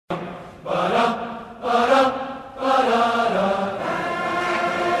Good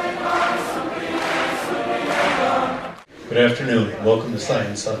afternoon and welcome to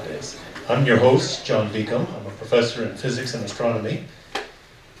Science Sundays. I'm your host, John Beacom. I'm a professor in physics and astronomy.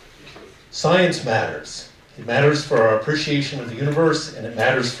 Science matters. It matters for our appreciation of the universe, and it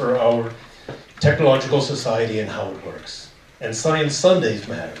matters for our technological society and how it works. And Science Sundays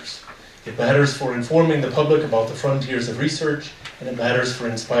matters. It matters for informing the public about the frontiers of research, and it matters for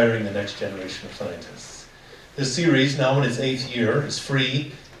inspiring the next generation of scientists. This series, now in its 8th year, is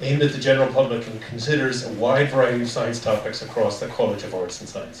free, aimed at the general public, and considers a wide variety of science topics across the College of Arts and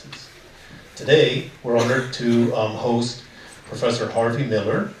Sciences. Today, we're honored to host Professor Harvey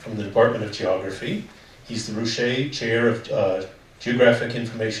Miller from the Department of Geography. He's the Rouchet Chair of Geographic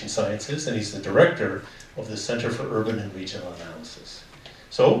Information Sciences, and he's the Director of the Center for Urban and Regional Analysis.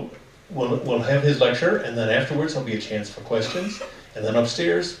 So, we'll have his lecture, and then afterwards there'll be a chance for questions. And then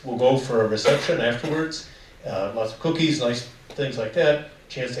upstairs, we'll go for a reception afterwards. Lots of cookies, nice things like that.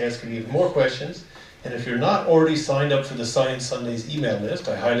 Chance to ask even more questions. And if you're not already signed up for the Science Sundays email list,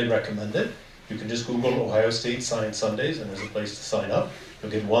 I highly recommend it. You can just Google Ohio State Science Sundays and there's a place to sign up.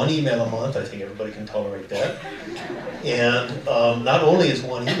 You'll get one email a month. I think everybody can tolerate that. And not only is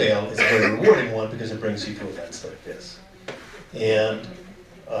one email, it's a very rewarding one because it brings you to events like this. And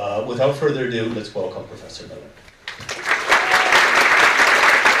without further ado, let's welcome Professor Miller.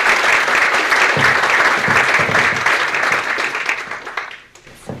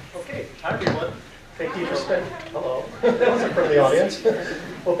 Hi everyone. Thank you for spending, hello, that wasn't from the audience.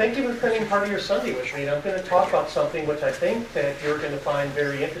 Well, thank you for spending part of your Sunday with me. And I'm going to talk about something which I think that you're going to find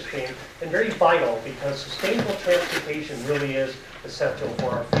very interesting and very vital, because sustainable transportation really is essential for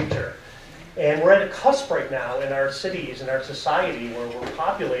our future. And we're at a cusp right now in our cities and our society where we're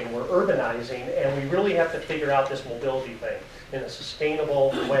populating, we're urbanizing, and we really have to figure out this mobility thing in a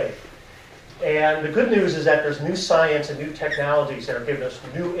sustainable way. And the good news is that there's new science and new technologies that are giving us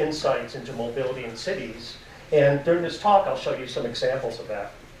new insights into mobility in cities. And during this talk, I'll show you some examples of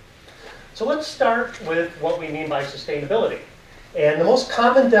that. So let's start with what we mean by sustainability. And the most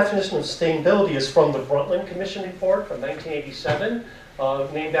common definition of sustainability is from the Brundtland Commission report from 1987,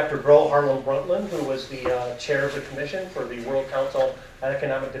 named after Gro Harlem Brundtland, who was the chair of the commission for the World Council on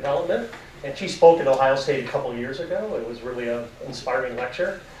Economic Development. And she spoke at Ohio State a couple years ago. It was really an inspiring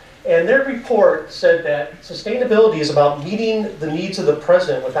lecture. And their report said that sustainability is about meeting the needs of the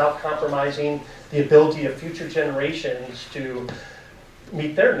present without compromising the ability of future generations to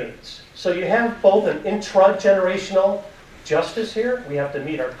meet their needs. So you have both an intra-generational justice here. We have to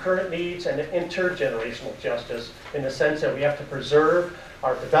meet our current needs, and an intergenerational justice in the sense that we have to preserve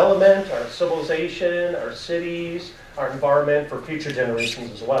our development, our civilization, our cities, our environment for future generations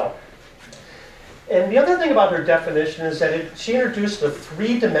as well. And the other thing about her definition is that she introduced the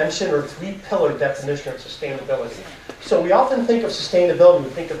three-dimension or three-pillar definition of sustainability. So we often think of sustainability, we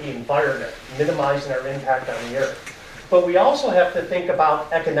think of the environment, minimizing our impact on the earth. But we also have to think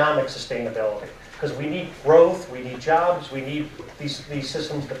about economic sustainability, because we need growth, we need jobs, we need these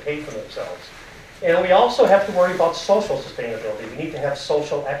systems to pay for themselves. And we also have to worry about social sustainability. We need to have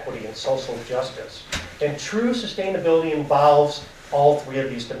social equity and social justice. And true sustainability involves all three of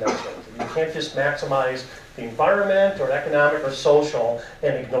these dimensions. You can't just maximize the environment or economic or social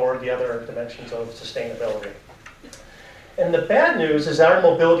and ignore the other dimensions of sustainability. And the bad news is our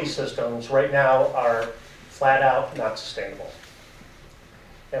mobility systems right now are flat out not sustainable.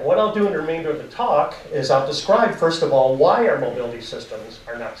 And what I'll do in the remainder of the talk is I'll describe, first of all, why our mobility systems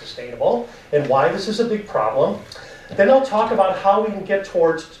are not sustainable and why this is a big problem. Then I'll talk about how we can get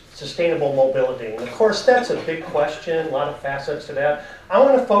towards sustainable mobility. And of course, that's a big question, a lot of facets to that. I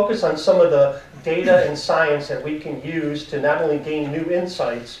want to focus on some of the data and science that we can use to not only gain new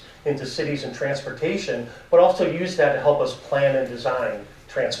insights into cities and transportation, but also use that to help us plan and design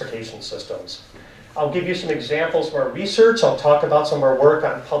transportation systems. I'll give you some examples from our research. I'll talk about some of our work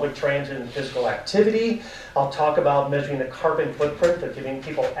on public transit and physical activity. I'll talk about measuring the carbon footprint of giving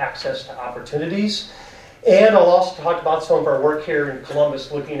people access to opportunities. And I'll also talk about some of our work here in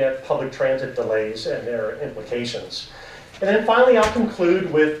Columbus looking at public transit delays and their implications. And then finally, I'll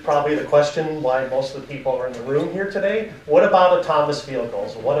conclude with probably the question why most of the people are in the room here today. What about autonomous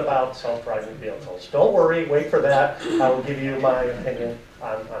vehicles? What about self-driving vehicles? Don't worry, wait for that. I will give you my opinion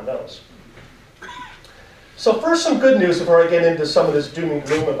on those. So first, some good news before I get into some of this doom and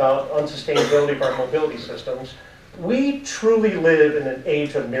gloom about unsustainability of our mobility systems. We truly live in an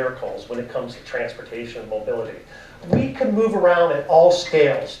age of miracles when it comes to transportation and mobility. We can move around at all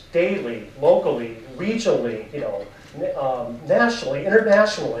scales, daily, locally, regionally, nationally,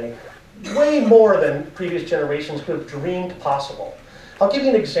 internationally, way more than previous generations could have dreamed possible. I'll give you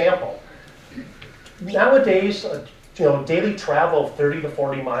an example. Nowadays, daily travel of 30 to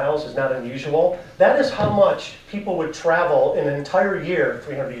 40 miles is not unusual. That is how much people would travel in an entire year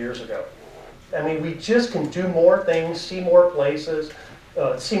 300 years ago. I mean, we just can do more things, see more places,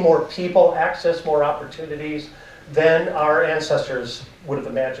 see more people, access more opportunities than our ancestors would have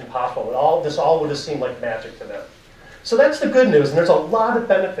imagined possible. This all would have seemed like magic to them. So that's the good news, and there's a lot of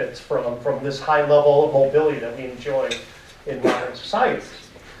benefits from this high level of mobility that we enjoy in modern societies.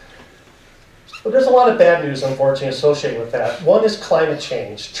 But there's a lot of bad news, unfortunately, associated with that. One is climate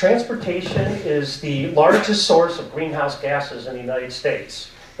change. Transportation is the largest source of greenhouse gases in the United States.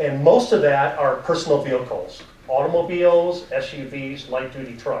 And most of that are personal vehicles. Automobiles, SUVs,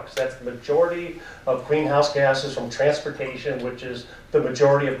 light-duty trucks. That's the majority of greenhouse gases from transportation, which is the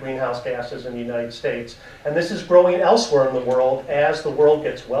majority of greenhouse gases in the United States. And this is growing elsewhere in the world as the world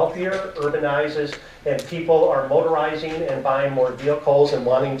gets wealthier, urbanizes, and people are motorizing and buying more vehicles and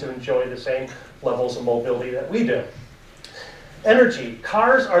wanting to enjoy the same levels of mobility that we do. Energy.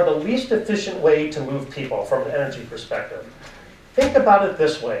 Cars are the least efficient way to move people from an energy perspective. Think about it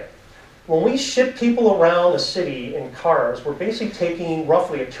this way. When we ship people around a city in cars, we're basically taking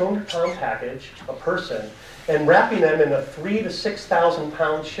roughly a 200-pound package, a person, and wrapping them in a 3,000 to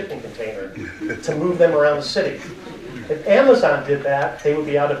 6,000-pound shipping container to move them around the city. If Amazon did that, they would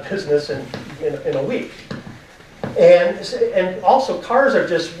be out of business in a week. And also, cars are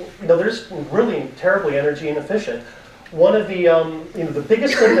just, they're just really terribly energy inefficient. One of the, the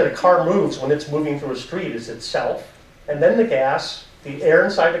biggest thing that a car moves when it's moving through a street is itself, and then the gas, the air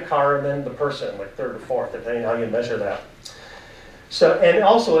inside the car, and then the person, like third or fourth, depending on how you measure that. So, and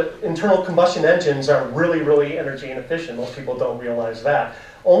also, internal combustion engines are really, really energy inefficient. Most people don't realize that.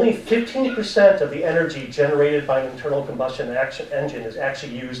 Only 15% of the energy generated by an internal combustion engine is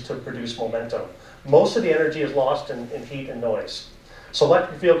actually used to produce momentum. Most of the energy is lost in heat and noise. So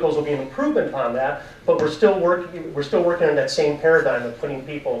electric vehicles will be an improvement upon that, but we're still working on that same paradigm of putting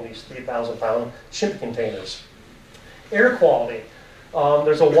people in these 3,000-pound shipping containers. Air quality.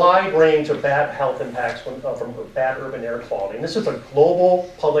 There's a wide range of bad health impacts from bad urban air quality. And this is a global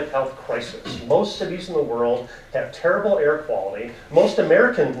public health crisis. Most cities in the world have terrible air quality. Most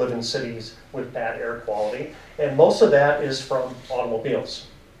Americans live in cities with bad air quality. And most of that is from automobiles.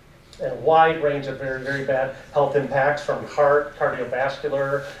 And a wide range of very, very bad health impacts from heart,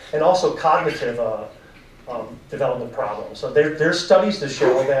 cardiovascular, and also cognitive development problems. So there's studies to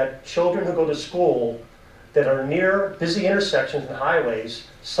show that children who go to school that are near busy intersections and highways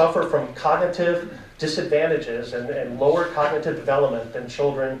suffer from cognitive disadvantages and lower cognitive development than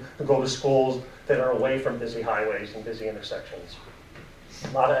children who go to schools that are away from busy highways and busy intersections.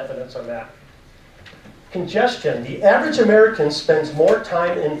 A lot of evidence on that. Congestion. The average American spends more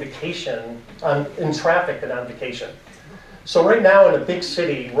time in in traffic than on vacation. So right now in a big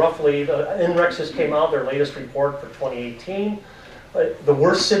city, roughly, INREX just came out, their latest report for 2018. The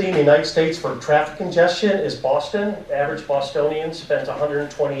worst city in the United States for traffic congestion is Boston. The average Bostonian spends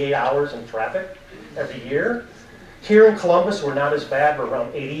 128 hours in traffic every year. Here in Columbus, we're not as bad. We're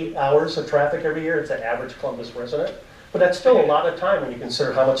around 80 hours of traffic every year. It's an average Columbus resident. But that's still a lot of time when you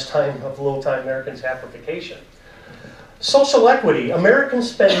consider how much little time Americans have for vacation. Social equity. Americans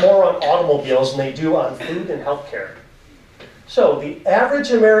spend more on automobiles than they do on food and health care. So the average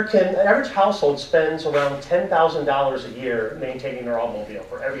household spends around $10,000 a year maintaining their automobile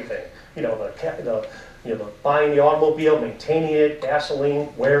for everything. Buying the automobile, maintaining it, gasoline,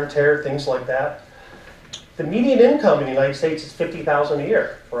 wear and tear, things like that. The median income in the United States is $50,000 a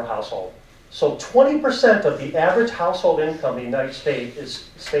year for a household. So 20% of the average household income in the United States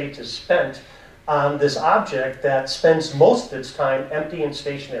is spent on this object that spends most of its time empty and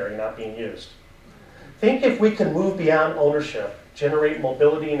stationary, not being used. Think if we can move beyond ownership, generate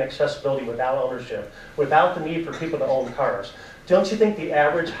mobility and accessibility without ownership, without the need for people to own cars. Don't you think the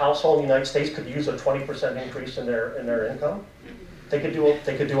average household in the United States could use a 20% increase in their income? They could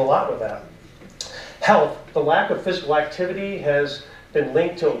do a lot with that. Health. The lack of physical activity has been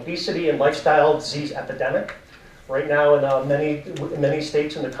linked to obesity and lifestyle disease epidemic. Right now in many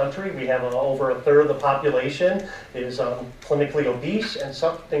states in the country, we have over a third of the population is clinically obese, and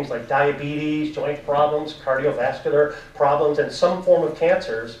some things like diabetes, joint problems, cardiovascular problems, and some form of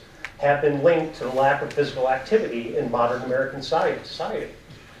cancers have been linked to the lack of physical activity in modern American society.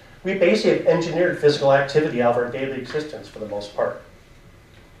 We basically have engineered physical activity out of our daily existence for the most part.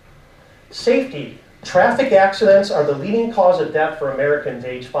 Safety. Traffic accidents are the leading cause of death for Americans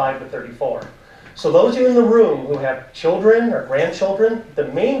aged 5 to 34. So those of you in the room who have children or grandchildren, the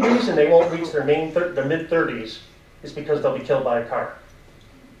main reason they won't reach their mid-30s is because they'll be killed by a car.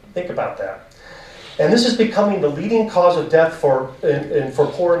 Think about that. And this is becoming the leading cause of death for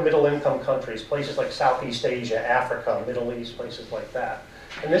poor and middle income countries, places like Southeast Asia, Africa, Middle East, places like that.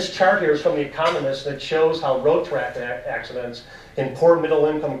 And this chart here is from The Economist that shows how road traffic accidents in poor middle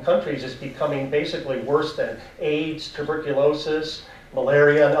income countries is becoming basically worse than AIDS, tuberculosis,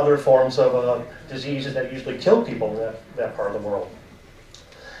 malaria, and other forms of diseases that usually kill people in that part of the world.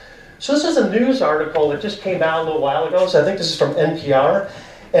 So this is a news article that just came out a little while ago, so I think this is from NPR.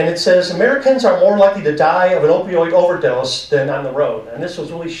 And it says, Americans are more likely to die of an opioid overdose than on the road. And this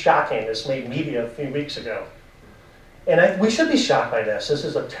was really shocking. This made media a few weeks ago. And we should be shocked by this. This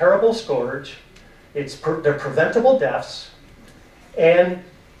is a terrible scourge. They're preventable deaths. And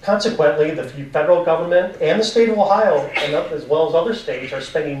consequently, the federal government and the state of Ohio, and as well as other states, are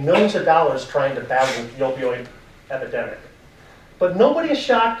spending millions of dollars trying to battle the opioid epidemic. But nobody is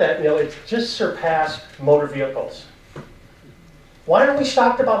shocked that it's just surpassed motor vehicles. Why aren't we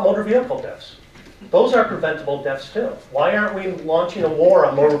shocked about motor vehicle deaths? Those are preventable deaths too. Why aren't we launching a war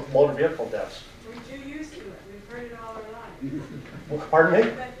on motor vehicle deaths? We're too used to it. We've heard it all our life. Pardon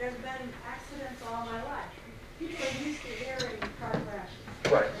me? But there's been accidents all my life. People are used to hearing car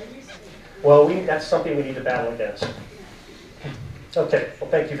crashes. Right. They're used to it. Well, that's something we need to battle against. Okay, well,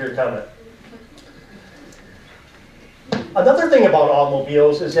 thank you for your comment. Another thing about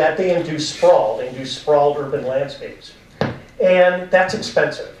automobiles is that they induce sprawl. They induce sprawled urban landscapes. And that's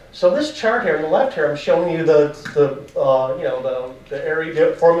expensive. So this chart here on the left here, I'm showing you the area,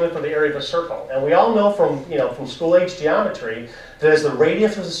 the formula for the area of a circle. And we all know from school-age geometry that as the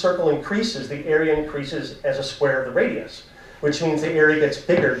radius of the circle increases, the area increases as a square of the radius, which means the area gets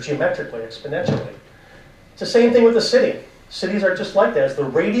bigger geometrically, exponentially. It's the same thing with a city. Cities are just like that. As the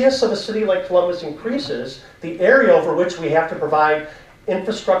radius of a city like Columbus increases, the area over which we have to provide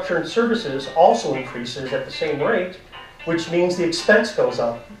infrastructure and services also increases at the same rate, which means the expense goes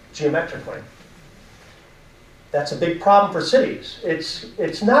up geometrically. That's a big problem for cities.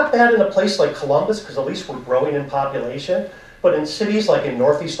 It's not bad in a place like Columbus, because at least we're growing in population, but in cities like in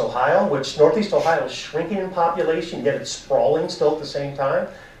Northeast Ohio, which Northeast Ohio is shrinking in population, yet it's sprawling still at the same time,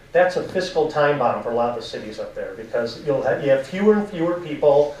 that's a fiscal time bomb for a lot of the cities up there, because you have fewer and fewer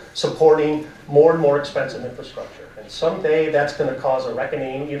people supporting more and more expensive infrastructure. And someday that's going to cause a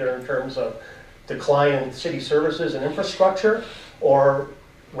reckoning, either in terms of decline in city services and infrastructure, or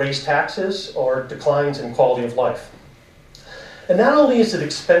raise taxes, or declines in quality of life. And not only is it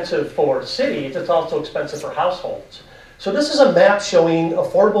expensive for cities, it's also expensive for households. So this is a map showing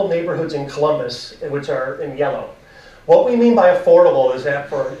affordable neighborhoods in Columbus, which are in yellow. What we mean by affordable is that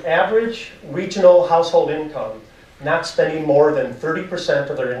for an average regional household income, not spending more than 30%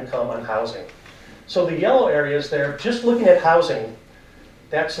 of their income on housing. So the yellow areas there, just looking at housing,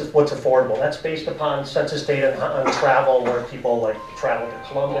 that's what's affordable. That's based upon census data on travel, where people travel to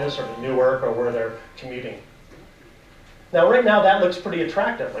Columbus or to Newark, or where they're commuting. Now, right now, that looks pretty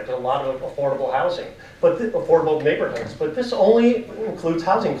attractive, like a lot of affordable housing, affordable neighborhoods. But this only includes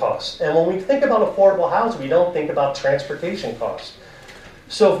housing costs. And when we think about affordable housing, we don't think about transportation costs.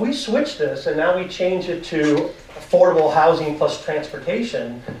 So if we switch this and now we change it to affordable housing plus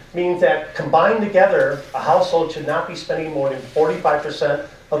transportation, means that combined together, a household should not be spending more than 45%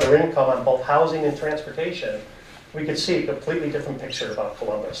 of their income on both housing and transportation. We could see a completely different picture about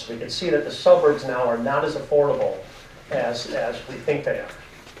Columbus. We could see that the suburbs now are not as affordable as we think they are.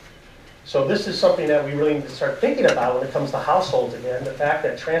 So this is something that we really need to start thinking about when it comes to households again, the fact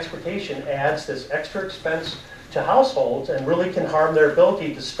that transportation adds this extra expense to households and really can harm their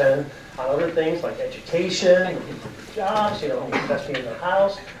ability to spend on other things like education, jobs, investing in their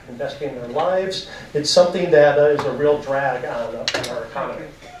house, investing in their lives. It's something that is a real drag on our economy.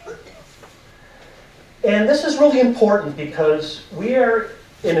 And this is really important because we are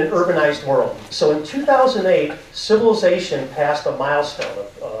in an urbanized world. So in 2008, civilization passed a milestone,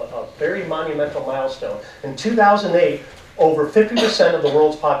 a very monumental milestone. In 2008, over 50% of the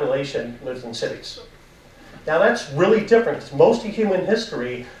world's population lives in cities. Now that's really different, because most of human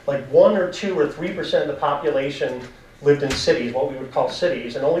history, like 1 or 2 or 3% of the population lived in cities, what we would call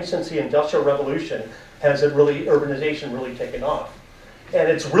cities, and only since the Industrial Revolution has urbanization really taken off. And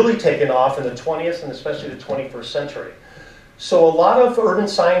it's really taken off in the 20th and especially the 21st century. So a lot of urban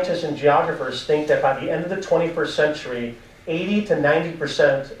scientists and geographers think that by the end of the 21st century, 80 to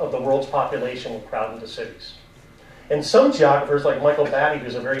 90% of the world's population will crowd into cities. And some geographers, like Michael Batty,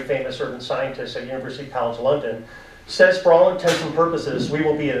 who's a very famous urban scientist at University College London, says for all intents and purposes, we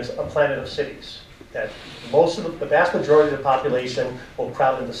will be a planet of cities. That the vast majority of the population will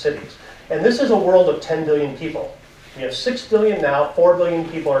crowd into cities. And this is a world of 10 billion people. We have 6 billion now, 4 billion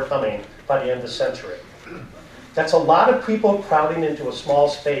people are coming by the end of the century. That's a lot of people crowding into a small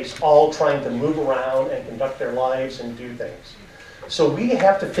space, all trying to move around and conduct their lives and do things. So we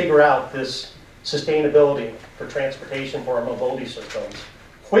have to figure out this sustainability for transportation for our mobility systems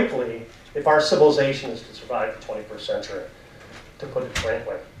quickly if our civilization is to survive the 21st century, to put it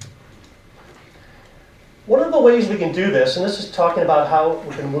frankly. One of the ways we can do this, and this is talking about how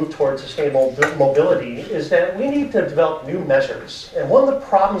we can move towards sustainable mobility, is that we need to develop new measures. And one of the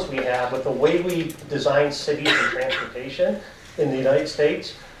problems we have with the way we design cities and transportation in the United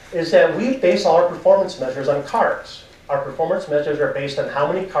States is that we base all our performance measures on cars. Our performance measures are based on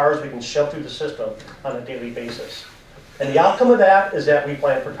how many cars we can shove through the system on a daily basis. And the outcome of that is that we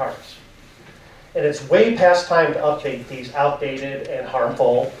plan for cars. And it's way past time to update these outdated and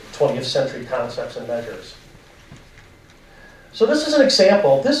harmful 20th century concepts and measures. So this is an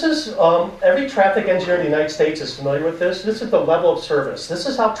example. This is, every traffic engineer in the United States is familiar with this. This is the level of service. This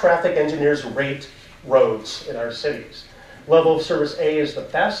is how traffic engineers rate roads in our cities. Level of service A is the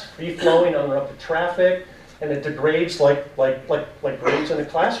best, free-flowing, uninterrupted traffic, and it degrades like grades in a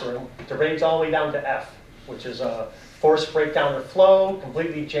classroom. It degrades all the way down to F, which is a forced breakdown or flow,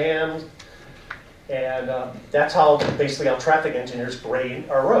 completely jammed. And that's how, basically, how traffic engineers grade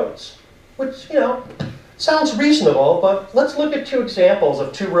our roads, which, you know, sounds reasonable, but let's look at two examples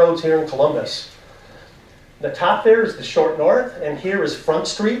of two roads here in Columbus. The top there is the Short North, and here is Front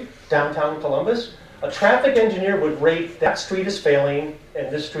Street, downtown Columbus. A traffic engineer would rate that street as failing and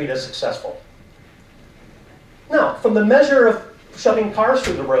this street as successful. Now, from the measure of shoving cars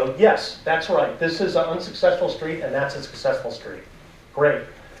through the road, yes, that's right. This is an unsuccessful street, and that's a successful street. Great.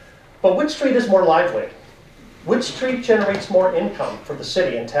 But which street is more lively? Which street generates more income for the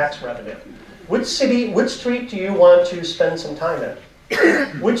city and tax revenue? Which street do you want to spend some time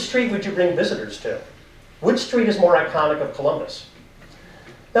in? Which street would you bring visitors to? Which street is more iconic of Columbus?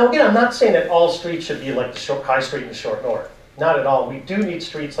 Now again, I'm not saying that all streets should be like the High Street in the Short North. Not at all. We do need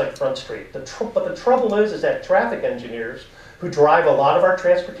streets like Front Street. But the trouble is that traffic engineers who drive a lot of our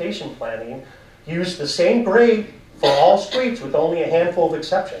transportation planning use the same grade for all streets with only a handful of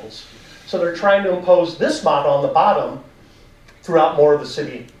exceptions. So they're trying to impose this model on the bottom throughout more of the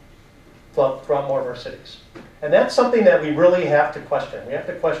city, throughout more of our cities. And that's something that we really have to question. We have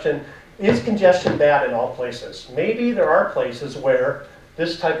to question, is congestion bad in all places? Maybe there are places where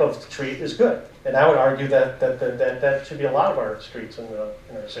this type of street is good. And I would argue that should be a lot of our streets in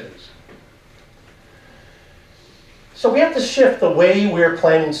our cities. So we have to shift the way we're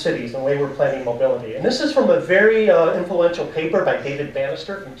planning cities and the way we're planning mobility. And this is from a very influential paper by David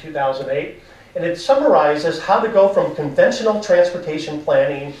Bannister in 2008. And it summarizes how to go from conventional transportation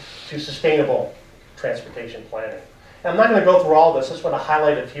planning to sustainable transportation planning. And I'm not going to go through all this. I just want to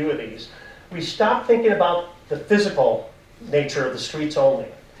highlight a few of these. We stop thinking about the physical nature of the streets only.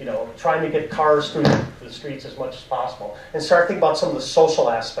 You know, trying to get cars through the streets as much as possible. And start thinking about some of the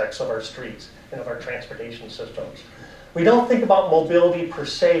social aspects of our streets and of our transportation systems. We don't think about mobility per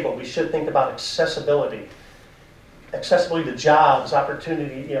se, but we should think about accessibility. Accessibility to jobs,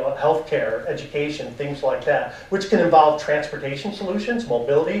 opportunity, you know, healthcare, education, things like that, which can involve transportation solutions,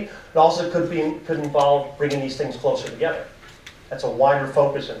 mobility, but also could involve bringing these things closer together. That's a wider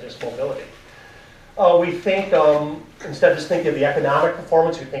focus than just mobility. We think, instead of just thinking of the economic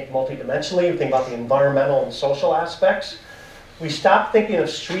performance, we think multidimensionally, we think about the environmental and social aspects. We stop thinking of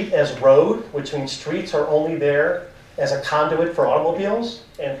street as road, which means streets are only there as a conduit for automobiles,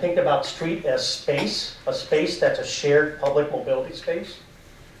 and think about street as space, a space that's a shared public mobility space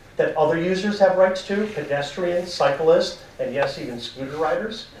that other users have rights to, pedestrians, cyclists, and yes, even scooter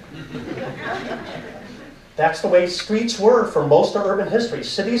riders. That's the way streets were for most of urban history.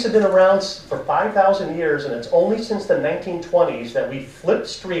 Cities have been around for 5,000 years, and it's only since the 1920s that we flipped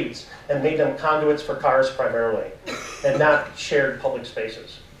streets and made them conduits for cars primarily, and not shared public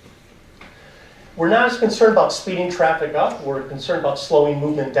spaces. We're not as concerned about speeding traffic up. We're concerned about slowing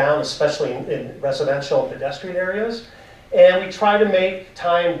movement down, especially in residential and pedestrian areas. And we try to make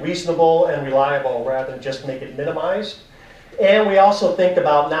time reasonable and reliable rather than just make it minimized. And we also think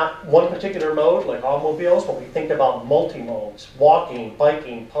about not one particular mode, like automobiles, but we think about multi-modes, walking,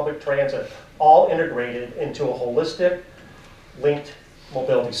 biking, public transit, all integrated into a holistic, linked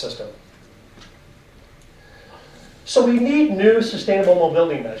mobility system. So we need new sustainable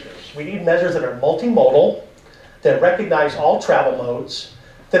mobility measures. We need measures that are multimodal, that recognize all travel modes,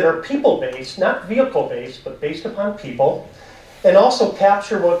 that are people-based, not vehicle-based, but based upon people, and also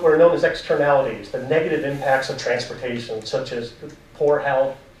capture what were known as externalities, the negative impacts of transportation, such as poor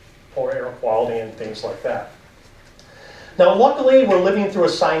health, poor air quality, and things like that. Now, luckily, we're living through a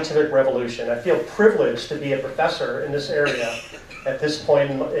scientific revolution. I feel privileged to be a professor in this area at this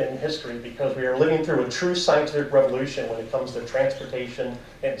point in history because we are living through a true scientific revolution when it comes to transportation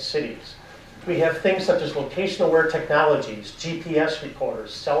and cities. We have things such as location-aware technologies, GPS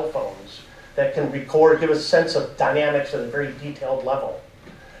recorders, cell phones that can record, give a sense of dynamics at a very detailed level.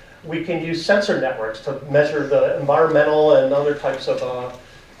 We can use sensor networks to measure the environmental and other types of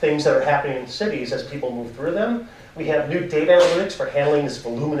things that are happening in cities as people move through them. We have new data analytics for handling this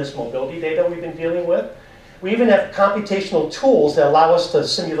voluminous mobility data we've been dealing with. We even have computational tools that allow us to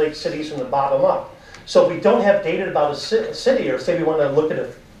simulate cities from the bottom up. So if we don't have data about a city, or say we want to look at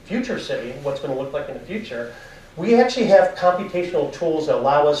a future city, what's going to look like in the future, we actually have computational tools that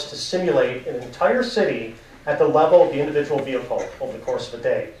allow us to simulate an entire city at the level of the individual vehicle over the course of a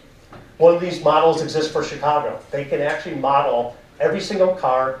day. One of these models exists for Chicago. They can actually model every single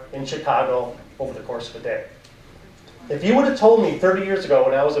car in Chicago over the course of a day. If you would have told me 30 years ago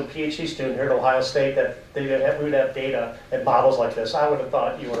when I was a PhD student here at Ohio State that we would have data and models like this, I would have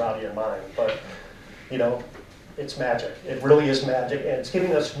thought you were out of your mind. But, you know, it's magic. It really is magic, and it's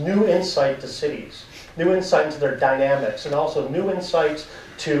giving us new insight to cities, new insight into their dynamics, and also new insights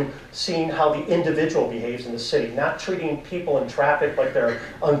to seeing how the individual behaves in the city, not treating people in traffic like they're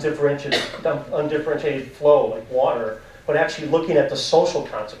undifferentiated flow like water, but actually looking at the social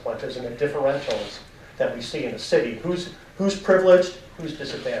consequences and the differentials that we see in the city. Who's privileged, who's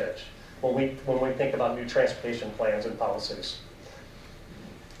disadvantaged when we think about new transportation plans and policies.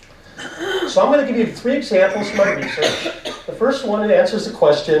 So I'm going to give you 3 examples from my research. The first one answers the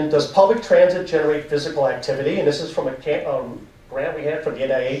question, does public transit generate physical activity? And this is from a grant we had from the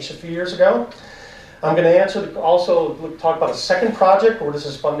NIH a few years ago. I'm going to also talk about a second project where this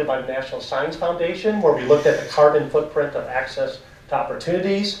is funded by the National Science Foundation, where we looked at the carbon footprint of access to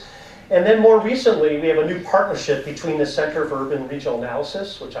opportunities. And then more recently, we have a new partnership between the Center for Urban Regional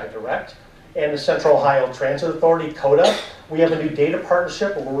Analysis, which I direct, and the Central Ohio Transit Authority, COTA. We have a new data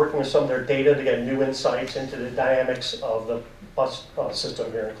partnership where we're working with some of their data to get new insights into the dynamics of the bus system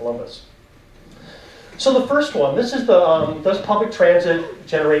here in Columbus. So the first one, this is the, does public transit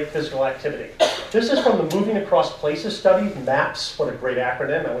generate physical activity? This is from the Moving Across Places study, MAPS, what a great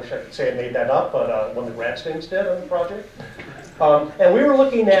acronym. I wish I could say I made that up, but one of the grad students did on the project. And we were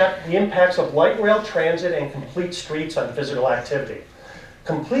looking at the impacts of light rail transit and complete streets on physical activity.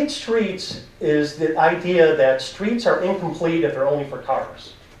 Complete streets is the idea that streets are incomplete if they're only for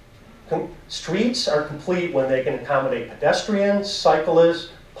cars. Streets are complete when they can accommodate pedestrians,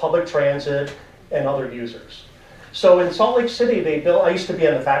 cyclists, public transit, and other users. So in Salt Lake City, they built, I used to be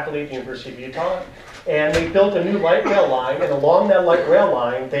on the faculty at the University of Utah, and they built a new light rail line, and along that light rail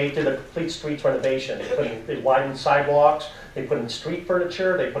line, they did a complete streets renovation. They widened sidewalks, they put in street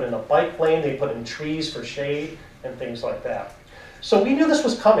furniture, they put in a bike lane, they put in trees for shade, and things like that. So we knew this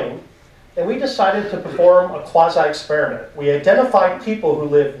was coming, and we decided to perform a quasi-experiment. We identified people who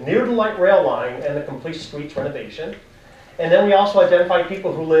live near the light rail line and the complete streets renovation, and then we also identified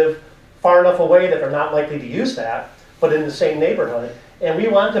people who live far enough away that they're not likely to use that, but in the same neighborhood, and we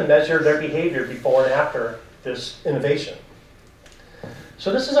wanted to measure their behavior before and after this innovation.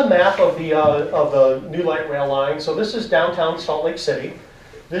 So this is a map of the new light rail line. So this is downtown Salt Lake City.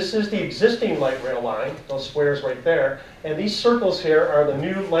 This is the existing light rail line, those squares right there, and these circles here are the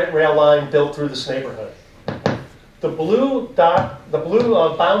new light rail line built through this neighborhood. The blue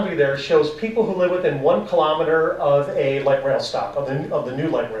boundary there shows people who live within 1 kilometer of a light rail stop, of the new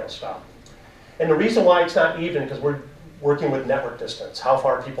light rail stop. And the reason why it's not even, because we're working with network distance, how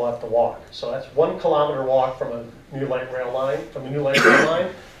far people have to walk. So that's 1 kilometer walk from a new light rail line,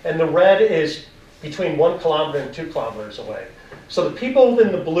 and the red is between 1 kilometer and 2 kilometers away. So the people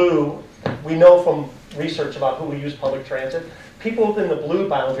within the blue, we know from research about who will use public transit, people within the blue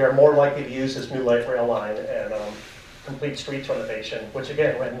boundary are more likely to use this new light rail line and complete streets renovation, which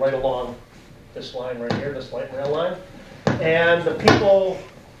again ran right along this line right here, this light rail line. And the people,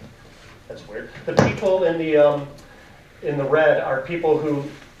 that's weird, the people in the red are people who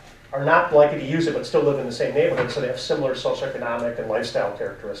are not likely to use it but still live in the same neighborhood, so they have similar socioeconomic and lifestyle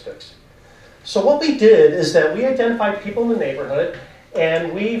characteristics. So what we did is that we identified people in the neighborhood,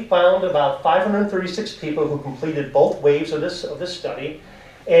 and we found about 536 people who completed both waves of this study,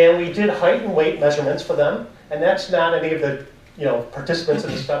 and we did height and weight measurements for them, and that's not any of the participants in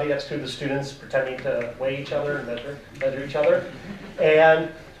the study, that's through the students pretending to weigh each other and measure each other.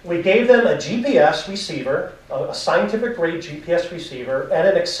 And we gave them a GPS receiver, a scientific grade GPS receiver, and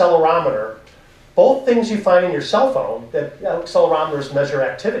an accelerometer. Both things you find in your cell phone, that accelerometers measure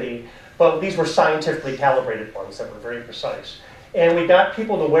activity, but these were scientifically calibrated ones that were very precise. And we got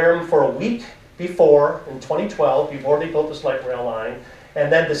people to wear them for a week before, in 2012, before they built this light rail line.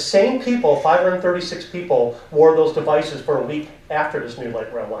 And then the same people, 536 people, wore those devices for a week after this new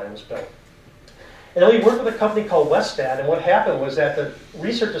light rail line was built. And then we worked with a company called Westat, and what happened was that the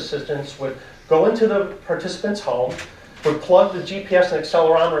research assistants would go into the participant's home, would plug the GPS and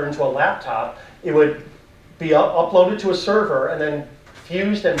accelerometer into a laptop, it would be uploaded to a server, and then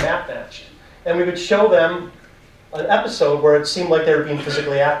fused and map matched. And we would show them an episode where it seemed like they were being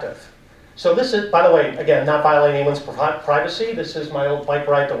physically active. So this is, by the way, again, not violating anyone's privacy. This is my old bike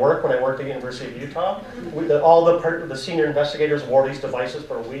ride to work when I worked at the University of Utah. All the senior investigators wore these devices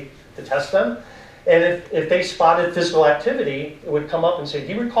for a week to test them. And if they spotted physical activity, it would come up and say,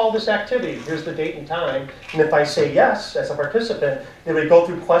 do you recall this activity? Here's the date and time. And if I say yes, as a participant, they would go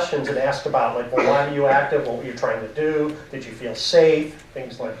through questions and ask about, like, well, why were you active? What were you trying to do? Did you feel safe?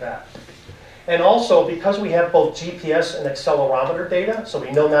 Things like that. And also, because we have both GPS and accelerometer data, so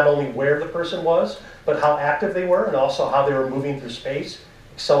we know not only where the person was, but how active they were, and also how they were moving through space,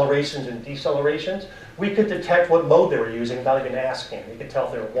 accelerations and decelerations, we could detect what mode they were using without even asking. We could tell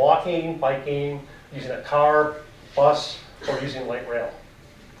if they were walking, biking, using a car, bus, or using light rail.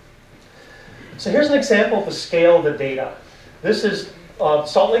 So here's an example of the scale of the data. This is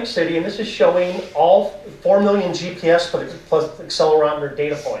Salt Lake City, and this is showing all 4 million GPS plus accelerometer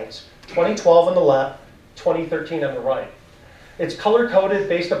data points. 2012 on the left, 2013 on the right. It's color-coded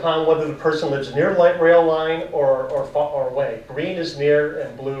based upon whether the person lives near the light rail line or away. Green is near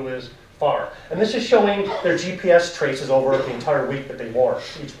and blue is far. And this is showing their GPS traces over the entire week that they wore,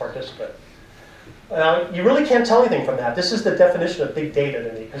 each participant. You really can't tell anything from that. This is the definition of big data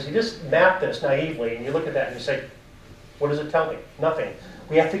to me, because you just map this naively, and you look at that and you say, what does it tell me? Nothing.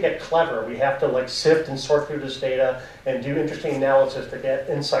 We have to get clever. We have to sift and sort through this data and do interesting analysis to get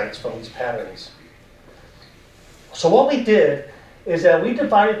insights from these patterns. So what we did is that we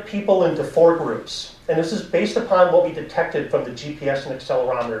divided people into 4 groups. And this is based upon what we detected from the GPS and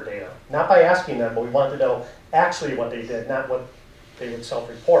accelerometer data. Not by asking them, but we wanted to know actually what they did, not what they would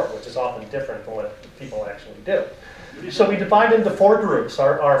self-report, which is often different from what people actually do. So we divided into 4 groups,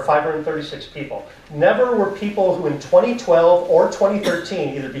 our 536 people. Never were people who in 2012 or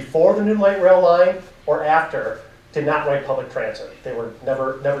 2013, either before the new light rail line or after, did not ride public transit. They were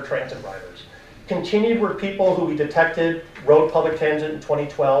never transit riders. Continued were people who we detected rode public transit in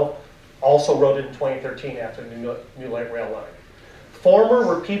 2012, also rode it in 2013 after the new light rail line. Former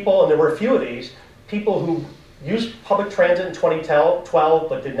were people, and there were a few of these, people who used public transit in 2012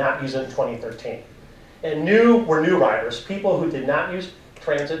 but did not use it in 2013. And new were new riders, people who did not use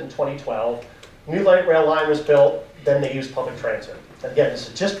transit in 2012. New light rail line was built, then they used public transit. Again, this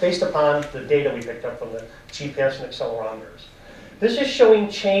is just based upon the data we picked up from the GPS and accelerometers. This is showing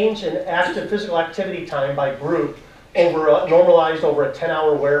change in active physical activity time by group normalized over a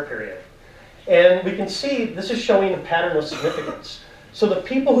 10-hour wear period. And we can see this is showing a pattern of significance. So the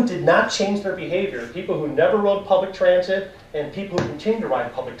people who did not change their behavior, people who never rode public transit, and people who continue to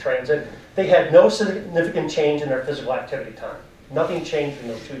ride public transit, they had no significant change in their physical activity time. Nothing changed in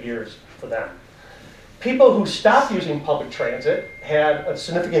those 2 years for them. People who stopped using public transit had a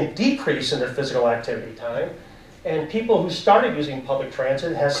significant decrease in their physical activity time, and people who started using public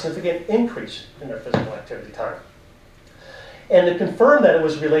transit had a significant increase in their physical activity time. And to confirm that it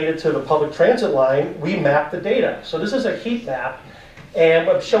was related to the public transit line, we mapped the data. So this is a heat map, and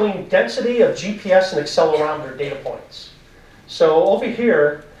I'm showing density of GPS and accelerometer data points. So over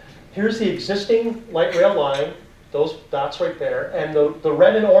here, here's the existing light rail line, those dots right there, and the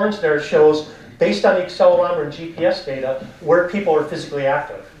red and orange there shows, based on the accelerometer and GPS data, where people are physically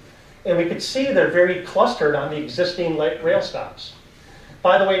active. And we could see they're very clustered on the existing light rail stops.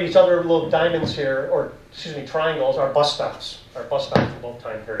 By the way, these other little diamonds here, or excuse me, triangles, are bus stops for both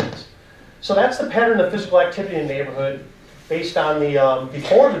time periods. So that's the pattern of physical activity in the neighborhood based on the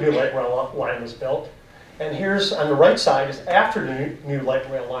before the new light rail line was built. And here's on the right side is after the new light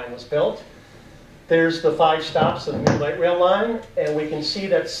rail line was built. There's the 5 stops of the new light rail line, and we can see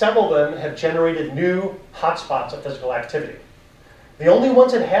that several of them have generated new hotspots of physical activity. The only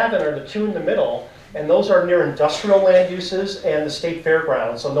ones that haven't are the 2 in the middle, and those are near industrial land uses and the state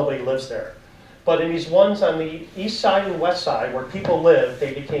fairgrounds, so nobody lives there. But in these ones on the east side and west side where people live,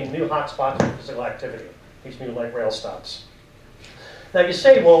 they became new hotspots of physical activity, these new light rail stops. Now you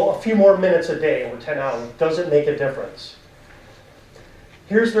say, well, a few more minutes a day over 10 hours, does it make a difference?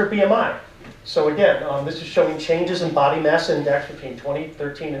 Here's their BMI. So again, this is showing changes in body mass index between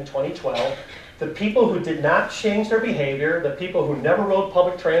 2013 and 2012. The people who did not change their behavior, the people who never rode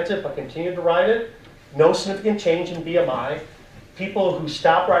public transit but continued to ride it, no significant change in BMI. people who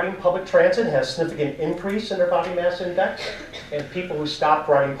stop riding public transit had a significant increase in their body mass index, and people who stopped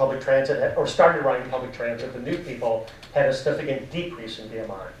riding public transit or started riding public transit, the new people, had a significant decrease in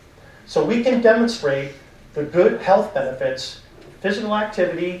BMI. So we can demonstrate the good health benefits, physical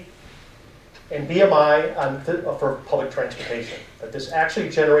activity, and BMI for public transportation, that this actually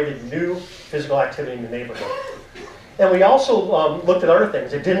generated new physical activity in the neighborhood. And we also looked at other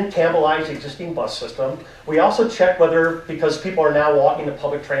things. It didn't cannibalize the existing bus system. We also checked whether, because people are now walking to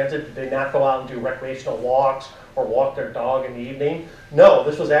public transit, did they not go out and do recreational walks or walk their dog in the evening? No,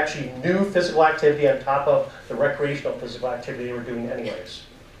 this was actually new physical activity on top of the recreational physical activity they were doing anyways.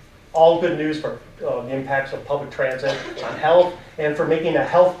 All good news for the impacts of public transit on health and for making a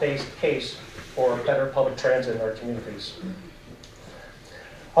health-based case for better public transit in our communities.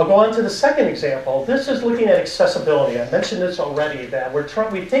 I'll go on to the second example. This is looking at accessibility. I mentioned this already, that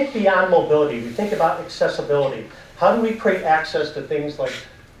we think beyond mobility. We think about accessibility. How do we create access to things like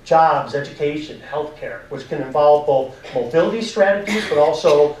jobs, education, healthcare, which can involve both mobility strategies, but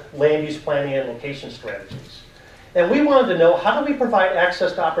also land use planning and location strategies. And we wanted to know, how do we provide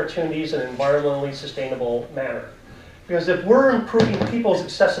access to opportunities in an environmentally sustainable manner? Because if we're improving people's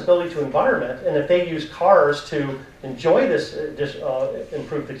accessibility to environment, and if they use cars to enjoy this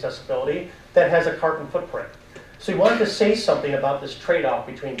improved accessibility, that has a carbon footprint. So we wanted to say something about this trade-off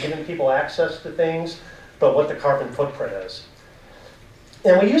between giving people access to things, but what the carbon footprint is.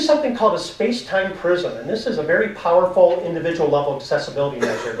 And we use something called a space-time prism, and this is a very powerful individual level accessibility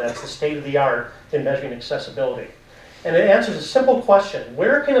measure that's the state-of-the-art in measuring accessibility. And it answers a simple question: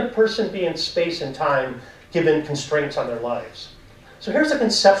 where can a person be in space and time given constraints on their lives? So here's a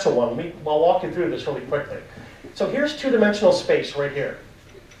conceptual one. I'll walk you through this really quickly. So here's two-dimensional space right here,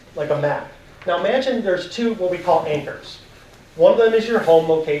 like a map. Now imagine there's two what we call anchors. One of them is your home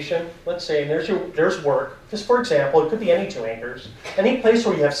location, let's say, and there's work. Just for example, it could be any two anchors. Any place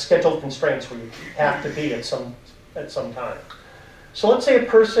where you have scheduled constraints where you have to be at some time. So let's say a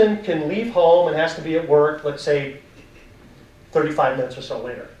person can leave home and has to be at work, let's say 35 minutes or so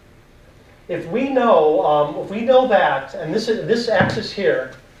later. If we know that, and this axis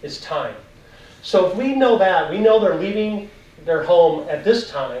here is time. So if we know that, we know they're leaving their home at this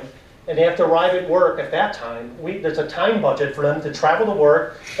time, and they have to arrive at work at that time, there's a time budget for them to travel to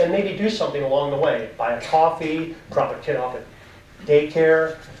work and maybe do something along the way. Buy a coffee, drop a kid off at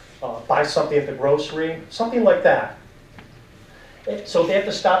daycare, buy something at the grocery, something like that. So they have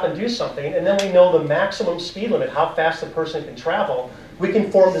to stop and do something, and then we know the maximum speed limit, how fast the person can travel. We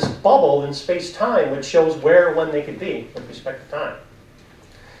can form this bubble in space-time which shows where and when they could be with respect to time.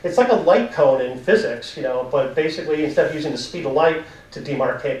 It's like a light cone in physics, but basically instead of using the speed of light to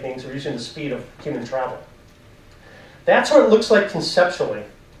demarcate things, we're using the speed of human travel. That's what it looks like conceptually.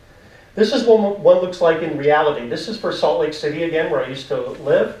 This is what one looks like in reality. This is for Salt Lake City again, where I used to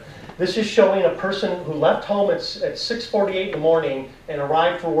live. This is showing a person who left home at 6:48 in the morning and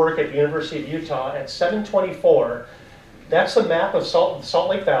arrived for work at the University of Utah at 7:24. That's a map of Salt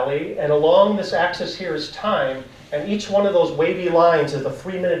Lake Valley, and along this axis here is time, and each one of those wavy lines is a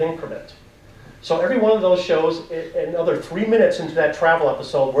 3-minute increment. So every one of those shows another 3 minutes into that travel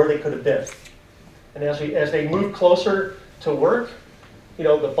episode where they could have been. And as they move closer to work,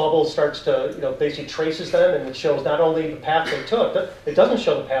 the bubble starts to, basically traces them, and it shows not only the path they took, it doesn't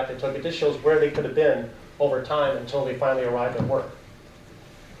show the path they took, it just shows where they could have been over time until they finally arrived at work.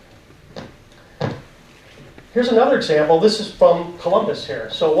 Here's another example. This is from Columbus here.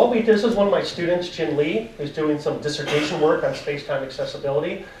 So what we did, this is one of my students, Jin Lee, who's doing some dissertation work on space-time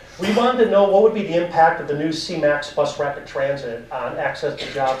accessibility. We wanted to know what would be the impact of the new CMAX bus rapid transit on access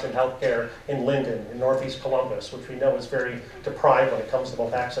to jobs and healthcare in Linden, in northeast Columbus, which we know is very deprived when it comes to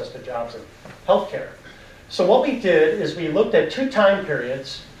both access to jobs and healthcare. So what we did is we looked at 2 time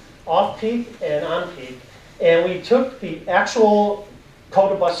periods, off-peak and on-peak, and we took the actual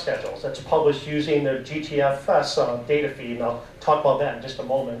code of bus schedules that's published using the GTFS data feed, and I'll talk about that in just a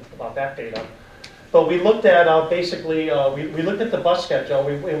moment, about that data. But we looked at we looked at the bus schedule,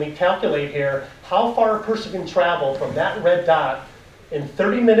 and we calculate here how far a person can travel from that red dot in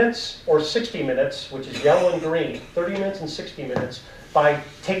 30 minutes or 60 minutes, which is yellow and green, 30 minutes and 60 minutes, by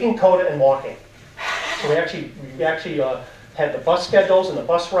taking CODA and walking. So we actually had the bus schedules and the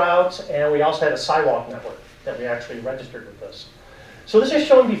bus routes, and we also had a sidewalk network that we actually registered with this. So this is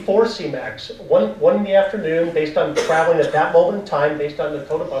showing before CMAX, one in the afternoon based on traveling at that moment in time based on the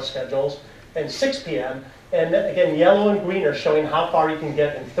CODA bus schedules, and 6 p.m. And then again, yellow and green are showing how far you can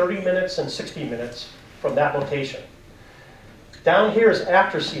get in 30 minutes and 60 minutes from that location. Down here is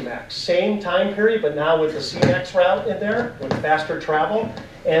after CMAX, same time period, but now with the CMAX route in there, with faster travel.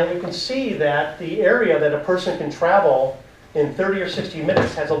 And we can see that the area that a person can travel in 30 or 60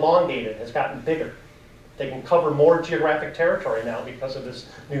 minutes has elongated, has gotten bigger. They can cover more geographic territory now because of this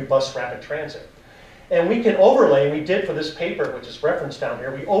new bus rapid transit. And we can overlay, and we did for this paper, which is referenced down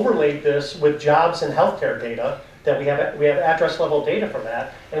here, we overlaid this with jobs and healthcare data, that we have address level data for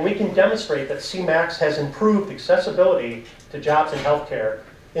that, and we can demonstrate that CMAX has improved accessibility to jobs and healthcare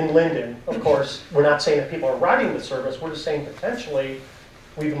in Linden. Of course, we're not saying that people are riding the service, we're just saying potentially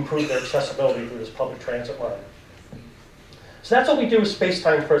we've improved their accessibility through this public transit line. So that's what we do with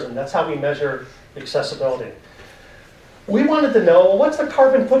Space-Time Prism. That's how we measure accessibility. We wanted to know, well, what's the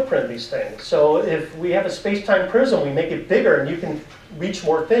carbon footprint of these things? So if we have a space-time prism, we make it bigger and you can reach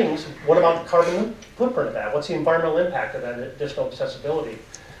more things. What about the carbon footprint of that? What's the environmental impact of that additional accessibility?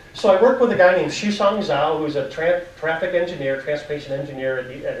 So I worked with a guy named Shusang Zhao, who's a traffic engineer, transportation engineer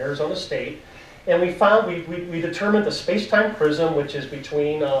at Arizona State. And we found, we determined the space-time prism, which is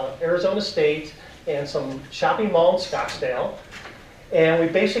between Arizona State and some shopping mall in Scottsdale. And we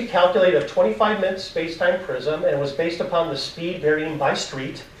basically calculated a 25-minute space-time prism, and it was based upon the speed varying by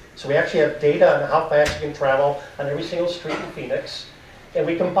street. So we actually have data on how fast you can travel on every single street in Phoenix. And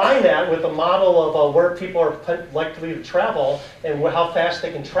we combine that with a model of where people are likely to travel and how fast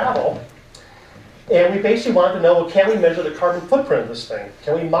they can travel. And we basically wanted to know, well, can we measure the carbon footprint of this thing?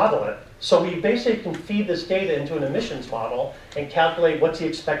 Can we model it? So we basically can feed this data into an emissions model and calculate what's the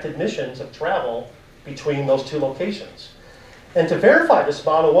expected emissions of travel between those two locations. And to verify this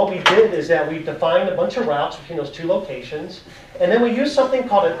model, what we did is that we defined a bunch of routes between those two locations, and then we used something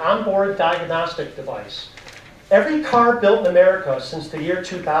called an onboard diagnostic device. Every car built in America since the year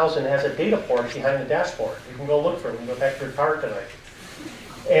 2000 has a data port behind the dashboard. You can go look for it when you go back to your car tonight.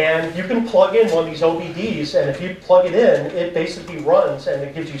 And you can plug in one of these OBDs, and if you plug it in, it basically runs, and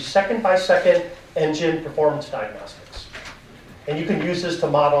it gives you second-by-second engine performance diagnostics. And you can use this to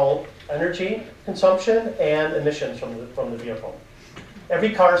model energy consumption and emissions from the vehicle.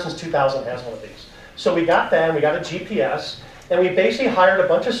 Every car since 2000 has one of these. So we got that, and we got a GPS, and we basically hired a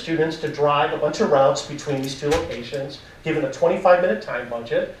bunch of students to drive a bunch of routes between these two locations, given a 25-minute time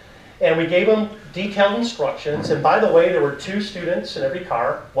budget, and we gave them detailed instructions. And by the way, there were 2 students in every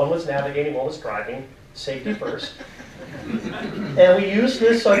car. One was navigating, one was driving. Safety first. And we used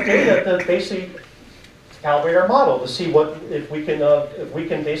this data to basically calibrate our model to see what if we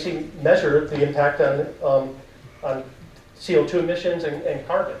can basically measure the impact on CO2 emissions and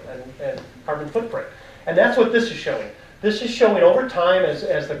carbon and carbon footprint. And that's what this is showing. This is showing over time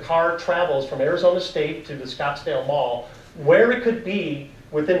as the car travels from Arizona State to the Scottsdale Mall, where it could be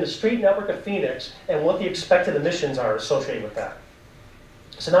within the street network of Phoenix and what the expected emissions are associated with that.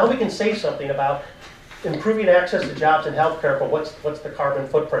 So now we can say something about improving access to jobs and healthcare, but what's the carbon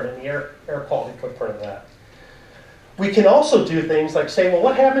footprint and the air quality footprint of that? We can also do things like say, well,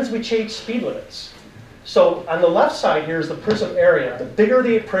 what happens if we change speed limits? So on the left side here is the prism area. The bigger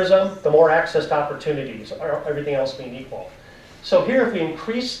the prism, the more access to opportunities, everything else being equal. So here, if we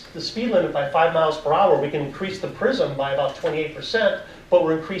increase the speed limit by 5 miles per hour, we can increase the prism by about 28%, but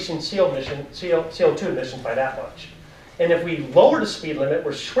we're increasing CO2 emissions by that much. And if we lower the speed limit,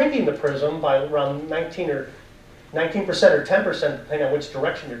 we're shrinking the prism by around 19% or 10%, depending on which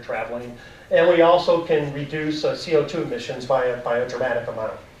direction you're traveling. And we also can reduce CO2 emissions by a dramatic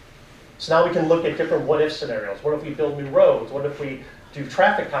amount. So now we can look at different what-if scenarios. What if we build new roads? What if we do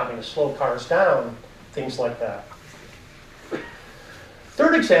traffic calming to slow cars down? Things like that.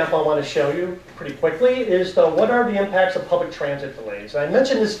 Third example I want to show you pretty quickly is what are the impacts of public transit delays. I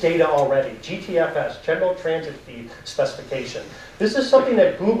mentioned this data already, GTFS, General Transit Fee Specification. This is something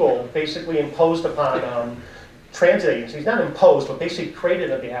that Google basically imposed upon transit agencies, not imposed, but basically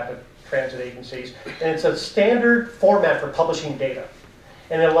created on behalf of transit agencies. And it's a standard format for publishing data.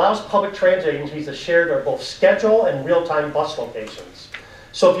 And it allows public transit agencies to share their both schedule and real-time bus locations.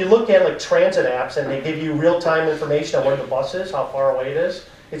 So if you look at like transit apps and they give you real-time information on where the bus is, how far away it is,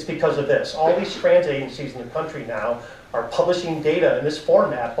 it's because of this. All these transit agencies in the country now are publishing data in this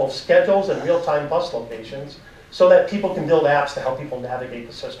format, both schedules and real-time bus locations, so that people can build apps to help people navigate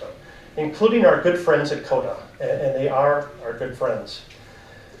the system, including our good friends at COTA, and they are our good friends.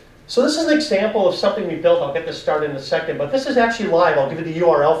 So this is an example of something we built. I'll get this started in a second, but this is actually live. I'll give you the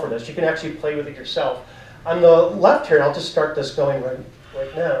URL for this. You can actually play with it yourself. On the left here, I'll just start this going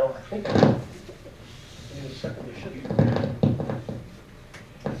right now. I think in a second we should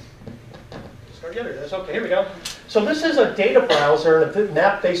start. Yeah, there it is. Okay, here we go. So this is a data browser and a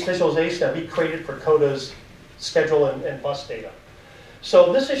map-based visualization that we created for COTA's schedule and bus data.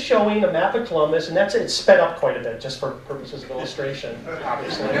 So this is showing a map of Columbus, and it's sped up quite a bit just for purposes of illustration,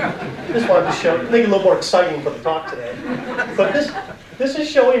 obviously. Just wanted to show, make it a little more exciting for the talk today. But this is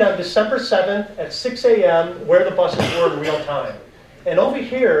showing on December 7th at 6 a.m. where the buses were in real time. And over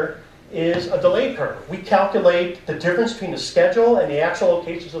here is a delay curve. We calculate the difference between the schedule and the actual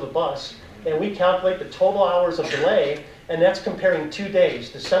locations of the bus, and we calculate the total hours of delay, and that's comparing 2 days,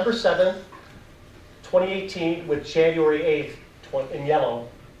 December 7th, 2018 with January 8th, in yellow,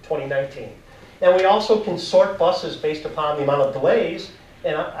 2019. And we also can sort buses based upon the amount of delays,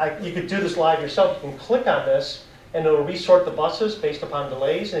 and you could do this live yourself. You can click on this, and it'll resort the buses based upon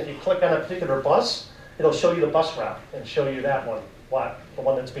delays, and if you click on a particular bus, it'll show you the bus route and show you that one, the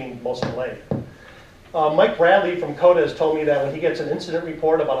one that's being most delayed. Mike Bradley from CODA has told me that when he gets an incident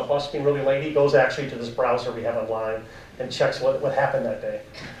report about a bus being really late, he goes actually to this browser we have online and checks what happened that day.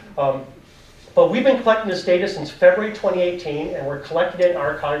 But we've been collecting this data since February 2018, and we're collecting it and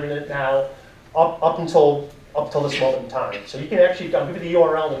archiving it now up until this moment in time. So you can actually, I'll give you the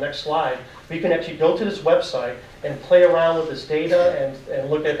URL on the next slide, but you can actually go to this website and play around with this data and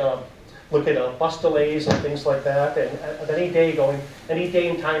look at bus delays and things like that, and of any day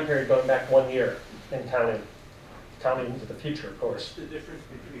and time period going back 1 year and counting into the future, of course. What's the difference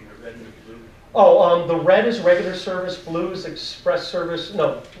between a red and a blue? Oh, the red is regular service, blue is express service,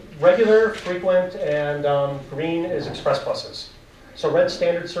 no, regular, frequent, and green is express buses. So red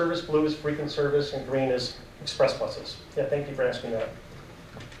standard service, blue is frequent service, and green is express buses. Yeah, thank you for asking that.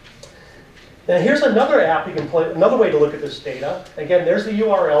 And here's another app you can play, another way to look at this data. Again, there's the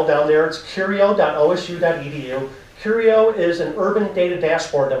URL down there. It's curio.osu.edu. Curio is an urban data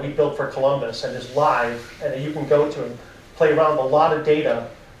dashboard that we built for Columbus and is live, and that you can go to and play around with a lot of data,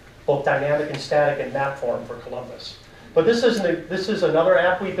 both dynamic and static in map form for Columbus. But this is another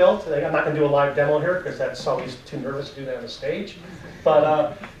app we built. I'm not going to do a live demo here because that's always too nervous to do that on the stage.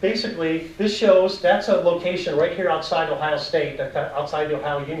 But basically, this shows, that's a location right here outside Ohio State, outside the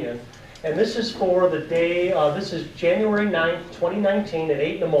Ohio Union. And this is for the day, this is January 9th, 2019 at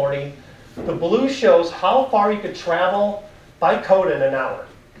 8 in the morning. The blue shows how far you could travel by CODA in an hour,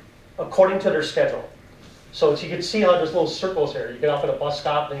 according to their schedule. So as you can see how there's little circles here. You get off at a bus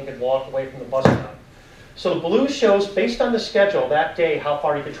stop and you can walk away from the bus stop. So the blue shows, based on the schedule that day, how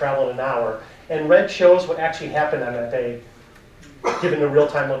far you could travel in an hour. And red shows what actually happened on that day, given the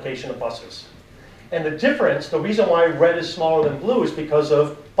real-time location of buses. And the difference, the reason why red is smaller than blue is because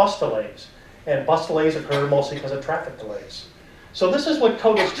of bus delays. And bus delays occur mostly because of traffic delays. So this is what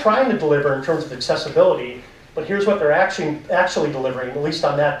CODA is trying to deliver in terms of accessibility, but here's what they're actually delivering, at least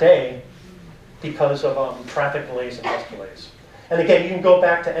on that day, because of traffic delays and bus delays. And again, you can go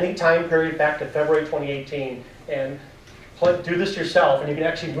back to any time period, back to February 2018, and do this yourself, and you can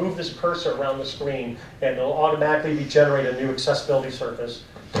actually move this cursor around the screen, and it'll automatically generate a new accessibility surface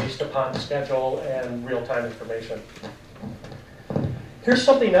based upon schedule and real-time information. Here's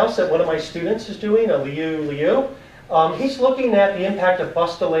something else that one of my students is doing, Liu. He's looking at the impact of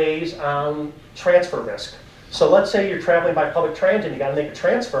bus delays on transfer risk. So let's say you're traveling by public transit and you got to make a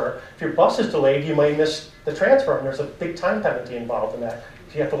transfer. If your bus is delayed, you might miss the transfer, and there's a big time penalty involved in that.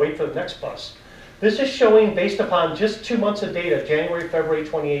 You have to wait for the next bus. This is showing, based upon just 2 months of data, January, February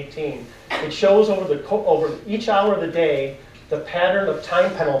 2018. It shows over each hour of the day the pattern of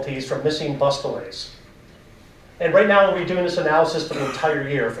time penalties from missing bus delays. And right now we're doing this analysis for the entire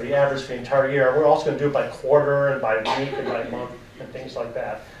year, for the average for the entire year. We're also going to do it by quarter and by week and by month and things like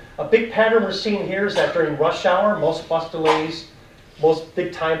that. A big pattern we're seeing here is that during rush hour, most bus delays, most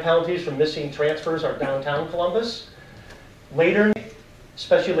big time penalties from missing transfers are downtown Columbus. Later,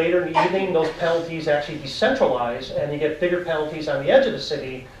 especially later in the evening, those penalties actually decentralize, and you get bigger penalties on the edge of the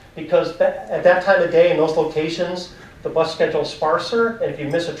city because at that time of day in those locations, the bus schedule is sparser, and if you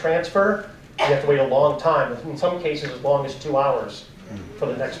miss a transfer, you have to wait a long time, in some cases as long as 2 hours for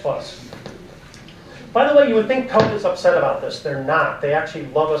the next bus. By the way, you would think CODA is upset about this. They're not. They actually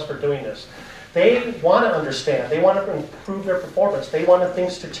love us for doing this. They want to understand. They want to improve their performance. They want to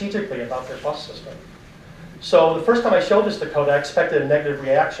think strategically about their bus system. So the first time I showed this to CODA, I expected a negative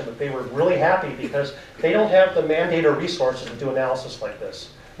reaction, but they were really happy because they don't have the mandate or resources to do analysis like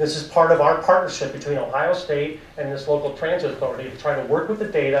this. This is part of our partnership between Ohio State and this local transit authority to try to work with the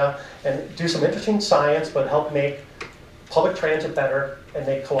data and do some interesting science, but help make public transit better and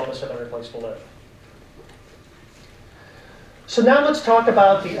make Columbus a better place to live. So now let's talk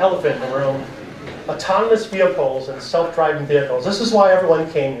about the elephant in the room, autonomous vehicles and self-driving vehicles. This is why everyone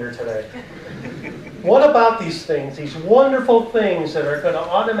came here today. What about these things, these wonderful things that are going to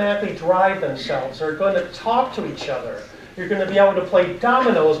automatically drive themselves, are going to talk to each other? You're going to be able to play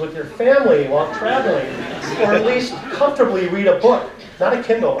dominoes with your family while traveling, or at least comfortably read a book. Not a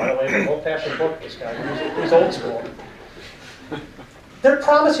Kindle, by the way, but an old-fashioned book, this guy. He's old school. They're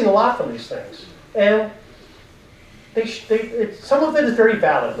promising a lot from these things. And some of it is very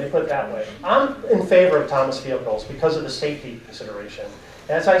valid, let me put it that way. I'm in favor of autonomous vehicles because of the safety consideration.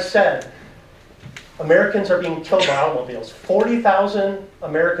 As I said, Americans are being killed by automobiles. 40,000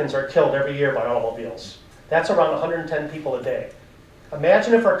 Americans are killed every year by automobiles. That's around 110 people a day.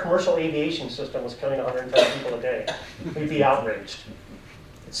 Imagine if our commercial aviation system was killing 110 people a day. We'd be outraged.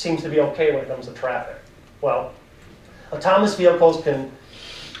 It seems to be okay when it comes to traffic. Well, autonomous vehicles can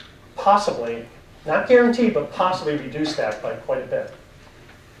possibly, not guaranteed, but possibly reduce that by quite a bit.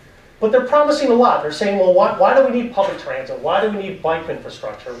 But they're promising a lot. They're saying, well, why do we need public transit? Why do we need bike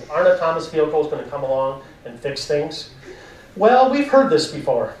infrastructure? Aren't autonomous vehicles going to come along and fix things? Well, we've heard this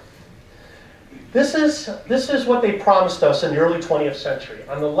before. This is what they promised us in the early 20th century.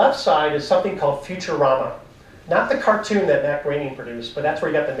 On the left side is something called Futurama. Not the cartoon that Matt Groening produced, but that's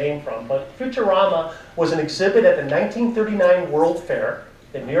where he got the name from. But Futurama was an exhibit at the 1939 World Fair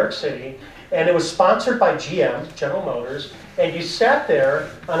in New York City, and it was sponsored by GM, General Motors, and you sat there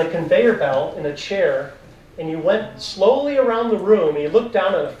on a conveyor belt in a chair, and you went slowly around the room, and you looked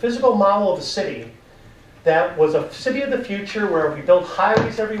down at a physical model of the city that was a city of the future where we built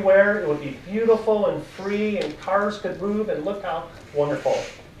highways everywhere. It would be beautiful and free, and cars could move, and look how wonderful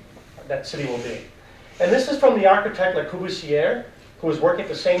that city will be. And this is from the architect Le Corbusier, who was working at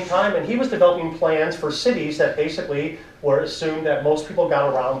the same time, and he was developing plans for cities that basically were assumed that most people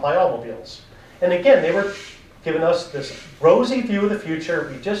got around by automobiles. And again, they were giving us this rosy view of the future.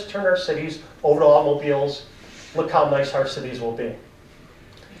 We just turn our cities over to automobiles. Look how nice our cities will be.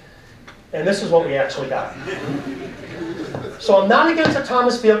 And this is what we actually got. So I'm not against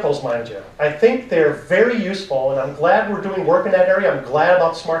autonomous vehicles, mind you. I think they're very useful, and I'm glad we're doing work in that area. I'm glad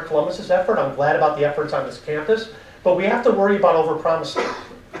about Smart Columbus's effort. I'm glad about the efforts on this campus. But we have to worry about overpromising.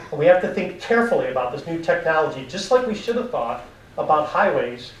 And we have to think carefully about this new technology, just like we should have thought about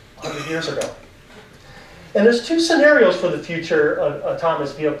highways 100 years ago. And there's two scenarios for the future of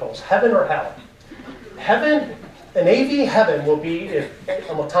autonomous vehicles, heaven or hell. Heaven, an AV heaven will be if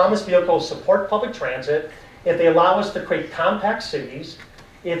autonomous vehicles support public transit, if they allow us to create compact cities,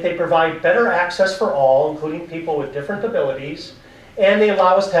 if they provide better access for all, including people with different abilities, and they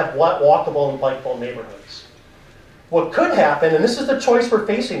allow us to have walkable and bikeable neighborhoods. What could happen, and this is the choice we're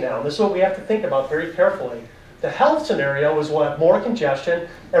facing now, and this is what we have to think about very carefully. The health scenario is we'll have more congestion.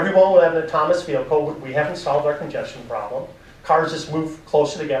 Everyone will have an autonomous vehicle. We haven't solved our congestion problem. Cars just move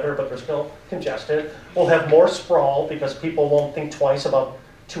closer together, but they're still congested. We'll have more sprawl because people won't think twice about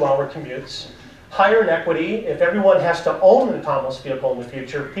 2-hour commutes. Higher inequity. If everyone has to own an autonomous vehicle in the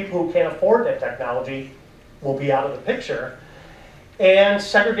future, people who can't afford that technology will be out of the picture. And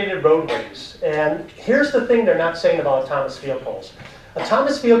segregated roadways. And here's the thing they're not saying about autonomous vehicles.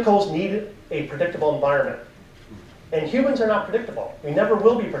 Autonomous vehicles need a predictable environment. And humans are not predictable. We never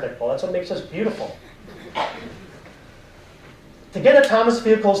will be predictable. That's what makes us beautiful. To get autonomous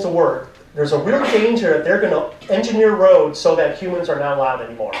vehicles to work, there's a real danger that they're going to engineer roads so that humans are not allowed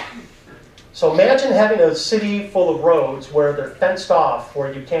anymore. So imagine having a city full of roads where they're fenced off,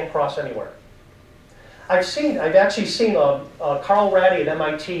 where you can't cross anywhere. I've actually seen Carl Ratty at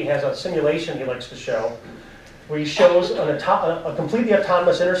MIT has a simulation he likes to show, where he shows a completely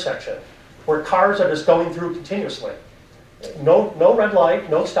autonomous intersection where cars are just going through continuously. No red light,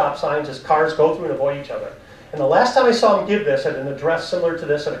 no stop signs, just cars go through and avoid each other. And the last time I saw him give this at an address similar to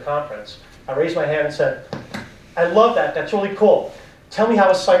this at a conference, I raised my hand and said, I love that, that's really cool. Tell me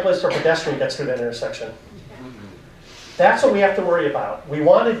how a cyclist or pedestrian gets through that intersection. That's what we have to worry about. We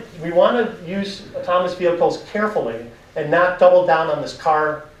want to use autonomous vehicles carefully and not double down on this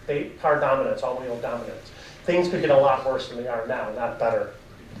car dominance, all-wheel dominance. Things could get a lot worse than they are now, not better.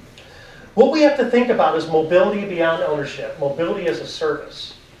 What we have to think about is mobility beyond ownership, mobility as a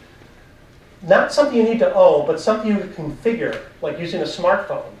service. Not something you need to own, but something you can configure, like using a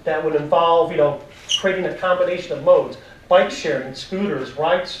smartphone. That would involve, creating a combination of modes: bike sharing, scooters,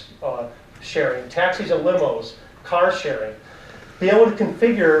 rides sharing, taxis and limos, car sharing. Be able to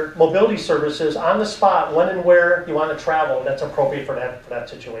configure mobility services on the spot when and where you want to travel that's appropriate for that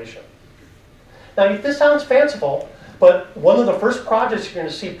situation. Now, this sounds fanciful, but one of the first projects you're going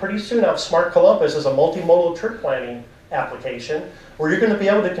to see pretty soon out of Smart Columbus is a multimodal trip planning application where you're going to be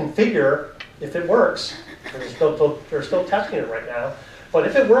able to configure, if it works, they're still testing it right now, but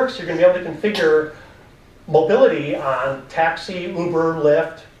if it works, you're going to be able to configure mobility on taxi, Uber,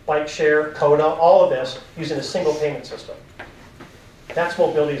 Lyft, bike share, Coda, all of this using a single payment system. That's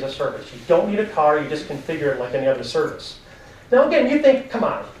mobility as a service. You don't need a car, you just configure it like any other service. Now again, you think, come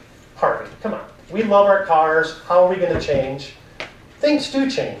on, Harvey, come on. We love our cars, how are we going to change? things do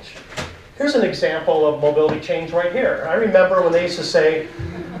change. Here's an example of mobility change right here. I remember when they used to say,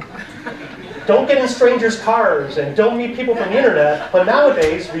 don't get in strangers' cars and don't meet people from the internet, but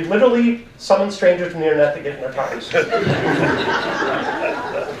nowadays we literally summon strangers from the internet to get in their cars.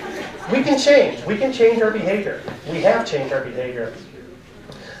 We can change. We can change our behavior. We have changed our behavior.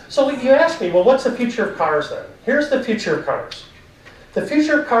 So you ask me, well, what's the future of cars then? Here's the future of cars. The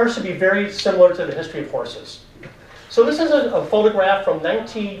future of cars should be very similar to the history of horses. So this is a photograph from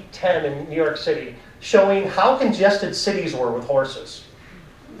 1910 in New York City showing how congested cities were with horses.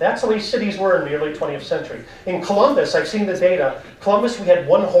 That's the way cities were in the early 20th century. In Columbus, I've seen the data. Columbus, we had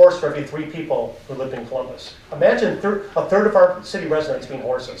 1 horse for every 3 people who lived in Columbus. Imagine a third of our city residents being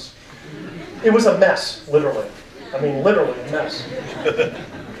horses. It was a mess, literally. I mean, literally a mess.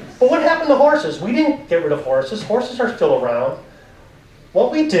 But what happened to horses? We didn't get rid of horses. Horses are still around.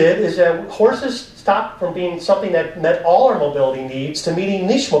 What we did is that horses stopped from being something that met all our mobility needs to meeting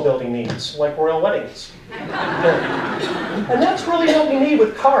niche mobility needs, like royal weddings. And that's really what we need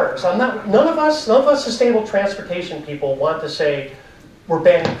with cars. None of us sustainable transportation people want to say, we're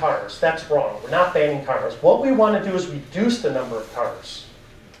banning cars. That's wrong. We're not banning cars. What we want to do is reduce the number of cars.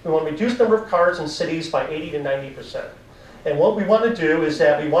 We want to reduce the number of cars in cities by 80 to 90%. And what we want to do is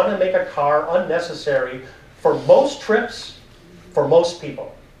that we want to make a car unnecessary for most trips, for most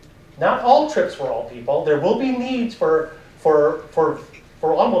people. Not all trips for all people. There will be needs for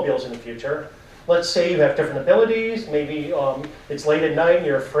automobiles in the future. Let's say you have different abilities. Maybe it's late at night and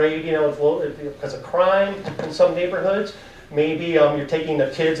you're afraid, because of crime in some neighborhoods. Maybe you're taking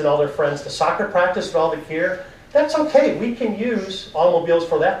the kids and all their friends to soccer practice with all the gear. That's okay. We can use automobiles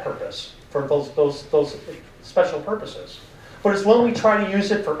for that purpose, for those special purposes. But it's when we try to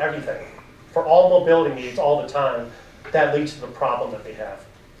use it for everything, for all mobility needs all the time, that leads to the problem that we have.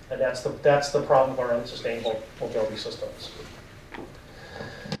 And that's the problem of our unsustainable mobility systems.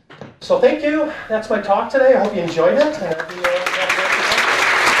 So thank you. That's my talk today. I hope you enjoyed it. And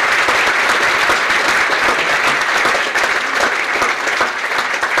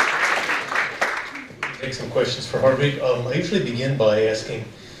Take some questions for Harvey. I usually begin by asking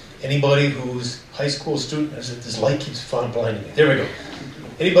anybody who's high school student. This light keeps blinding me. There we go.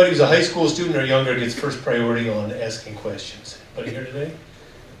 Anybody who's a high school student or younger gets first priority on asking questions. Anybody here today?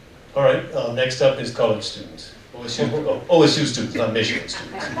 All right. Next up is college students. OSU students, not Michigan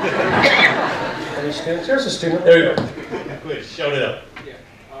students. Any students? There's a student. There you go. Good. Shout it out. Yeah.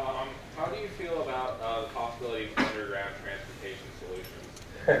 How do you feel about the possibility of underground transportation solutions?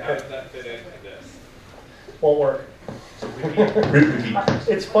 How does that fit into this? Won't work. Repeat.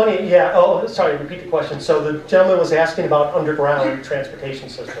 It's funny, yeah. Oh, sorry, repeat the question. So the gentleman was asking about underground transportation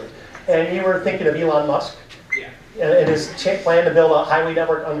systems. And you were thinking of Elon Musk? Yeah. And his plan to build a highway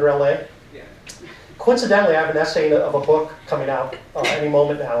network under LA? Yeah. Coincidentally, I have an essay of a book coming out any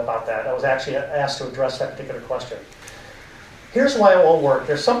moment now about that. I was actually asked to address that particular question. Here's why it won't work.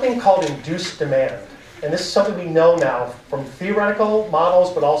 There's something called induced demand. And this is something we know now from theoretical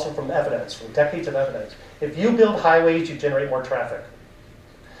models, but also from evidence, from decades of evidence. If you build highways, you generate more traffic.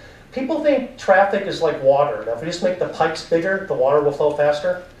 People think traffic is like water. Now, if we just make the pipes bigger, the water will flow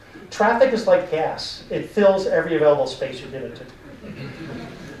faster. Traffic is like gas. It fills every available space you give it to.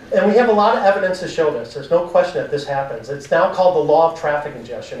 And we have a lot of evidence to show this. There's no question that this happens. It's now called the law of traffic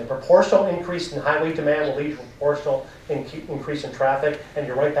ingestion. A proportional increase in highway demand will lead to a proportional increase in traffic, and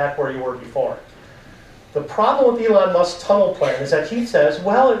you're right back where you were before. The problem with Elon Musk's tunnel plan is that he says,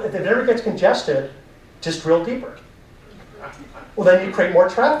 well, if it ever gets congested, just drill deeper. Well, then you create more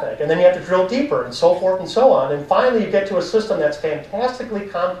traffic, and then you have to drill deeper, and so forth and so on. And finally, you get to a system that's fantastically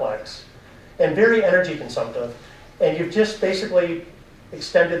complex and very energy consumptive, and you've just basically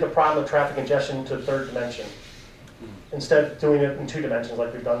extended the problem of traffic congestion to a third dimension, instead of doing it in 2 dimensions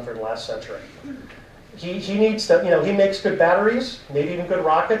like we've done for the last century. He needs to, he makes good batteries, maybe even good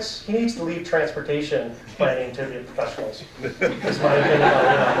rockets. He needs to leave transportation planning to the professionals. That's my opinion on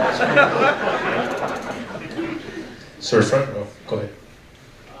it. Sir, front row. Go ahead.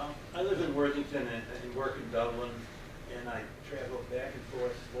 I live in Worthington and work in Dublin, and I travel back and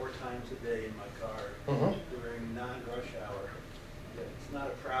forth 4 times a day in my car during non-rush hour. It's not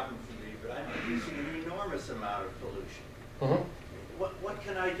a problem for me, but I'm producing an enormous amount of pollution. What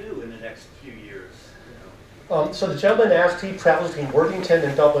can I do in the next few years? So the gentleman asked, he travels between Worthington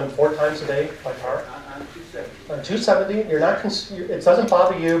and Dublin 4 times a day by car. On 270. On 270, you're not. It doesn't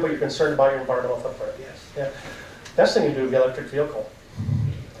bother you, but you're concerned about your environmental footprint. Yes. Yeah. Best thing you do is the electric vehicle.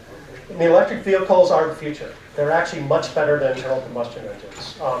 I mean, electric vehicles are the future. They're actually much better than internal combustion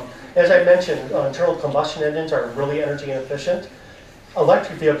engines. As I mentioned, internal combustion engines are really energy inefficient.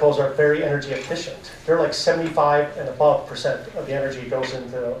 electric vehicles are very energy efficient. They're like 75 and above percent of the energy goes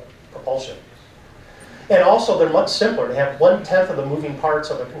into propulsion. And also, they're much simpler. They have 1/10 of the moving parts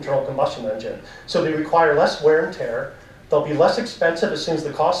of a internal combustion engine. So they require less wear and tear. They'll be less expensive as soon as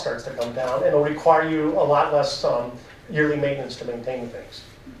the cost starts to come down, and it'll require you a lot less yearly maintenance to maintain things.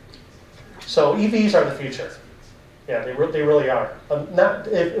 So EVs are the future. Yeah, they really are.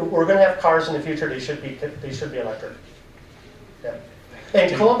 If we're going to have cars in the future, they should be electric. Yeah.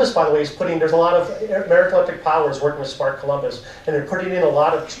 And Columbus, by the way, there's a lot of American Electric Power is working with Smart Columbus, and they're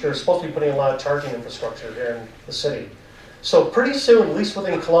supposed to be putting in a lot of charging infrastructure here in the city. So pretty soon, at least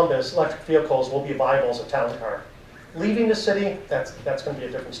within Columbus, electric vehicles will be viable as a town car. Leaving the city, that's going to be a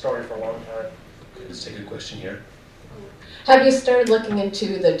different story for a long time. Let's take a question here. Have you started looking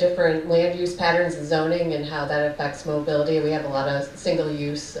into the different land use patterns and zoning and how that affects mobility? We have a lot of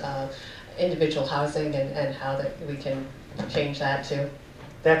single-use individual housing and how that we can change that too.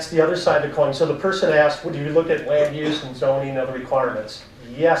 That's the other side of the coin. So the person asked, do you look at land use and zoning and other requirements?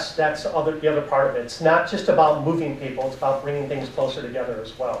 Yes, that's the other part of it. It's not just about moving people, it's about bringing things closer together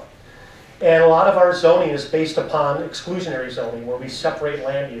as well. And a lot of our zoning is based upon exclusionary zoning, where we separate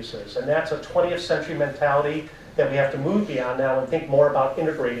land uses. And that's a 20th century mentality that we have to move beyond now and think more about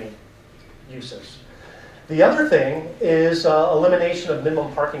integrating uses. The other thing is elimination of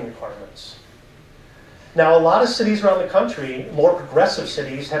minimum parking requirements. Now, a lot of cities around the country, more progressive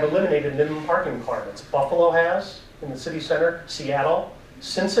cities, have eliminated minimum parking requirements. Buffalo has, in the city center, Seattle.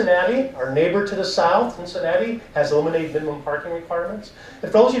 Cincinnati, our neighbor to the south, Cincinnati, has eliminated minimum parking requirements.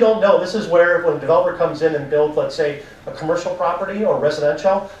 And for those of you who don't know, this is where when a developer comes in and builds, let's say, a commercial property or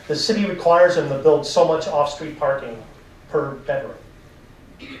residential, the city requires them to build so much off-street parking per bedroom,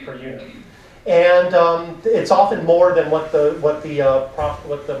 per unit. And it's often more than what the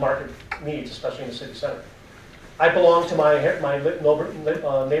market needs, especially in the city center. I belong to my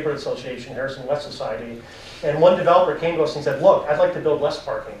neighborhood association, Harrison West Society, and one developer came to us and said, look, I'd like to build less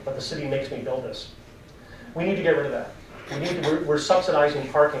parking, but the city makes me build this. We need to get rid of that. We're subsidizing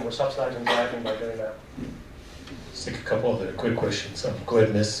parking, we're subsidizing driving by doing that. Let's take a couple other quick questions. Go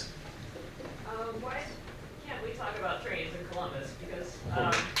ahead, Miss. Why can't we talk about trains in Columbus? Because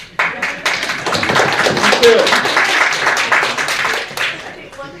I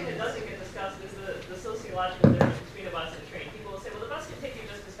think one thing that doesn't get discussed is the sociological difference between a bus and a train. People will say, well, the bus can take you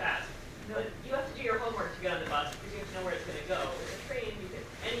just as fast. But you have to do your homework to get on the bus because you have to know where it's going to go. With a train,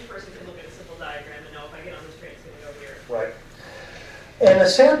 any person can look at a simple diagram and know if I get on this train, it's going to go here. Right. And the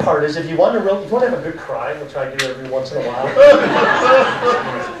sad part is, if you want to have a good cry, which I do every once in a while,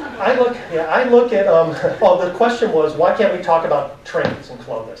 I look at. The question was, why can't we talk about trains in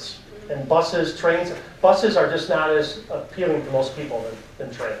Columbus? And trains are just not as appealing to most people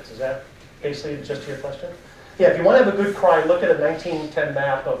than trains. Is that basically the gist of your question? Yeah. If you want to have a good cry, look at a 1910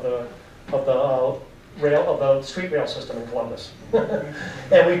 map of the street rail system in Columbus.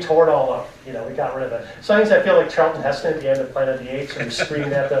 And we tore it all up. We got rid of it. Sometimes I feel like Charlton Heston at the end of Planet of the Apes, and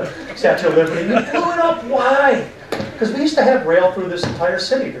screaming at the Statue of Liberty, "You blew it up! Why?" Because we used to have rail through this entire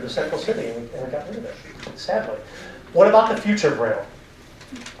city, through the central city, and we got rid of it, sadly. What about the future of rail?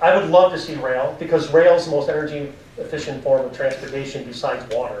 I would love to see rail, because rail is the most energy efficient form of transportation besides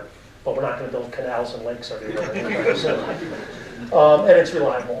water. But we're not going to build canals and lakes everywhere. And it's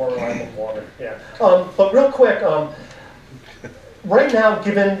reliable, more reliable than water. Yeah. But real quick, right now,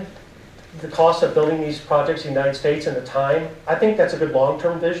 given the cost of building these projects in the United States and the time, I think that's a good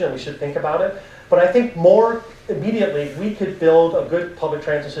long-term vision. We should think about it. But I think more immediately, we could build a good public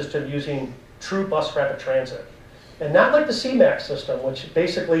transit system using true bus rapid transit. And not like the CMAX system, which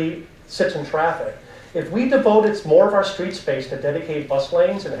basically sits in traffic. If we devoted more of our street space to dedicated bus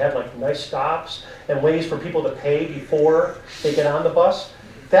lanes and had like nice stops and ways for people to pay before they get on the bus,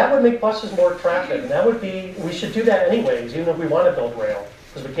 that would make buses more attractive. And we should do that anyways, even if we want to build rail,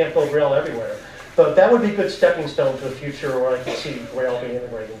 because we can't build rail everywhere. But that would be a good stepping stone to a future where I can see rail being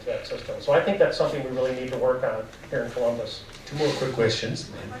integrated into that system. So I think that's something we really need to work on here in Columbus. Two more quick questions.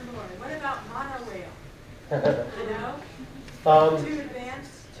 One more. What about monorail? Too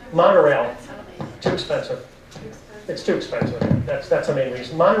advanced? Monorail. Too expensive. It's too expensive. That's the main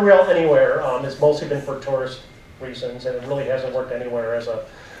reason. Monorail anywhere has mostly been for tourist reasons, and it really hasn't worked anywhere as a.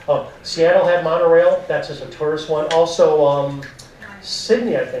 Seattle had monorail. That's just a tourist one. Also,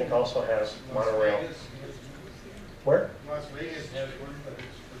 Sydney, I think, also has monorail. Where? Las Vegas has one, but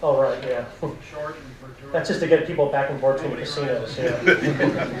it's oh, right, yeah. short and for tourists. That's just to get people back and forth from the casinos. Yeah.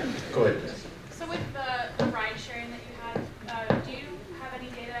 Go ahead. So with the ride sharing that you had, do you have any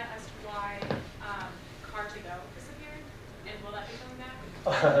data as to why Car2Go disappeared, and will that be coming back?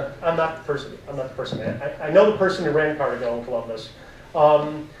 I'm not the person. I know the person who ran Car2Go in Columbus.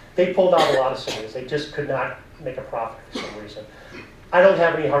 They pulled out a lot of cities. They just could not make a profit for some reason. I don't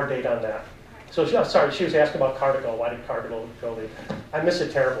have any hard data on that. So, sorry, she was asking about Car2Go. Why did Car2Go leave? I miss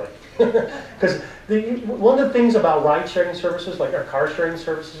it terribly. Because one of the things about ride-sharing services, like our car-sharing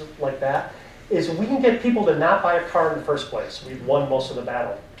services like that, is we can get people to not buy a car in the first place. We've won most of the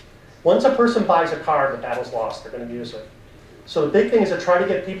battle. Once a person buys a car, the battle's lost. They're going to use it. So the big thing is to try to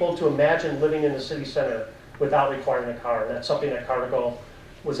get people to imagine living in the city center without requiring a car. And that's something that Car2Go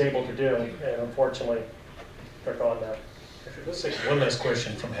was able to do. And unfortunately, they're gone now. Let's take one last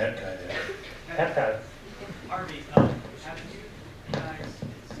question from Hat Guy there. Hat Guy. Arby, have you guys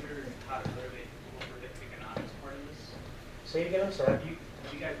considered how to motivate corporate economics part of this? Say it again, I'm sorry. Have you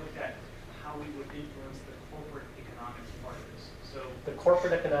guys looked at how we would influence the corporate economics part of this? So The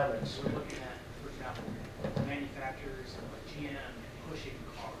corporate economics. we're looking at, for example, manufacturers like GM pushing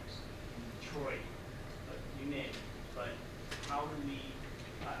cars in Detroit, you name it. But how do we,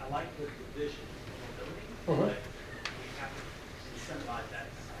 I like the vision of mobility, but we have to incentivize that.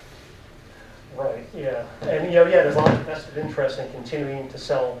 Right, yeah. And, yeah, there's a lot of vested interest in continuing to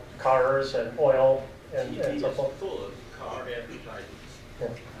sell cars and oil and so forth. Full of car advertisements. Yeah. I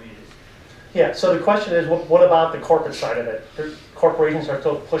mean, Yeah, so the question is, what about the corporate side of it? Corporations are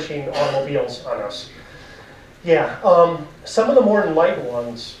still pushing automobiles on us. Yeah, some of the more enlightened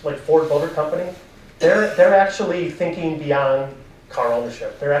ones, like Ford Motor Company, they're actually thinking beyond car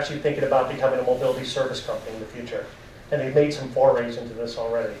ownership. They're actually thinking about becoming a mobility service company in the future. And they've made some forays into this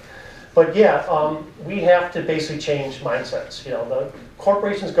already. But yeah, we have to basically change mindsets. The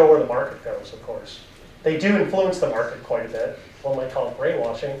corporations go where the market goes, of course. They do influence the market quite a bit. One might call it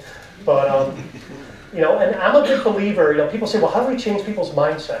brainwashing. But, and I'm a big believer, people say, well, how do we change people's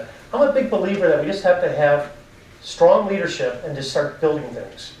mindset? I'm a big believer that we just have to have strong leadership and just start building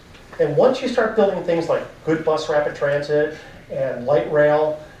things. And once you start building things like good bus rapid transit and light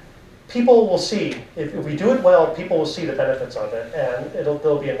rail, people will see, if we do it well, people will see the benefits of it, and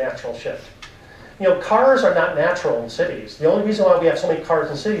there'll be a natural shift. Cars are not natural in cities. The only reason why we have so many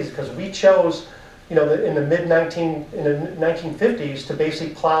cars in cities is because we chose, in the mid-1950s to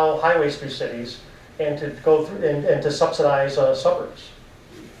basically plow highways through cities and to go through and to subsidize suburbs.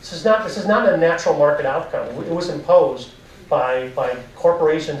 This is not a natural market outcome. It was imposed by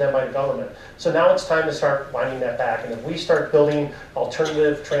corporations and by the government. So now it's time to start winding that back. And if we start building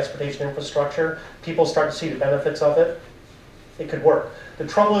alternative transportation infrastructure, people start to see the benefits of it, it could work. The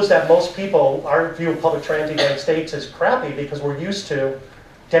trouble is that most people, our view of public transit in the United States is crappy because we're used to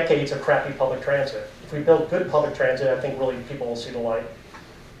decades of crappy public transit. If we build good public transit, I think really people will see the light.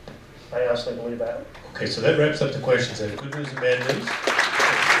 I honestly believe that. Okay, so that wraps up the questions. Good news and bad news.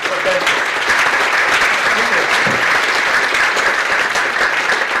 Okay. Thank you.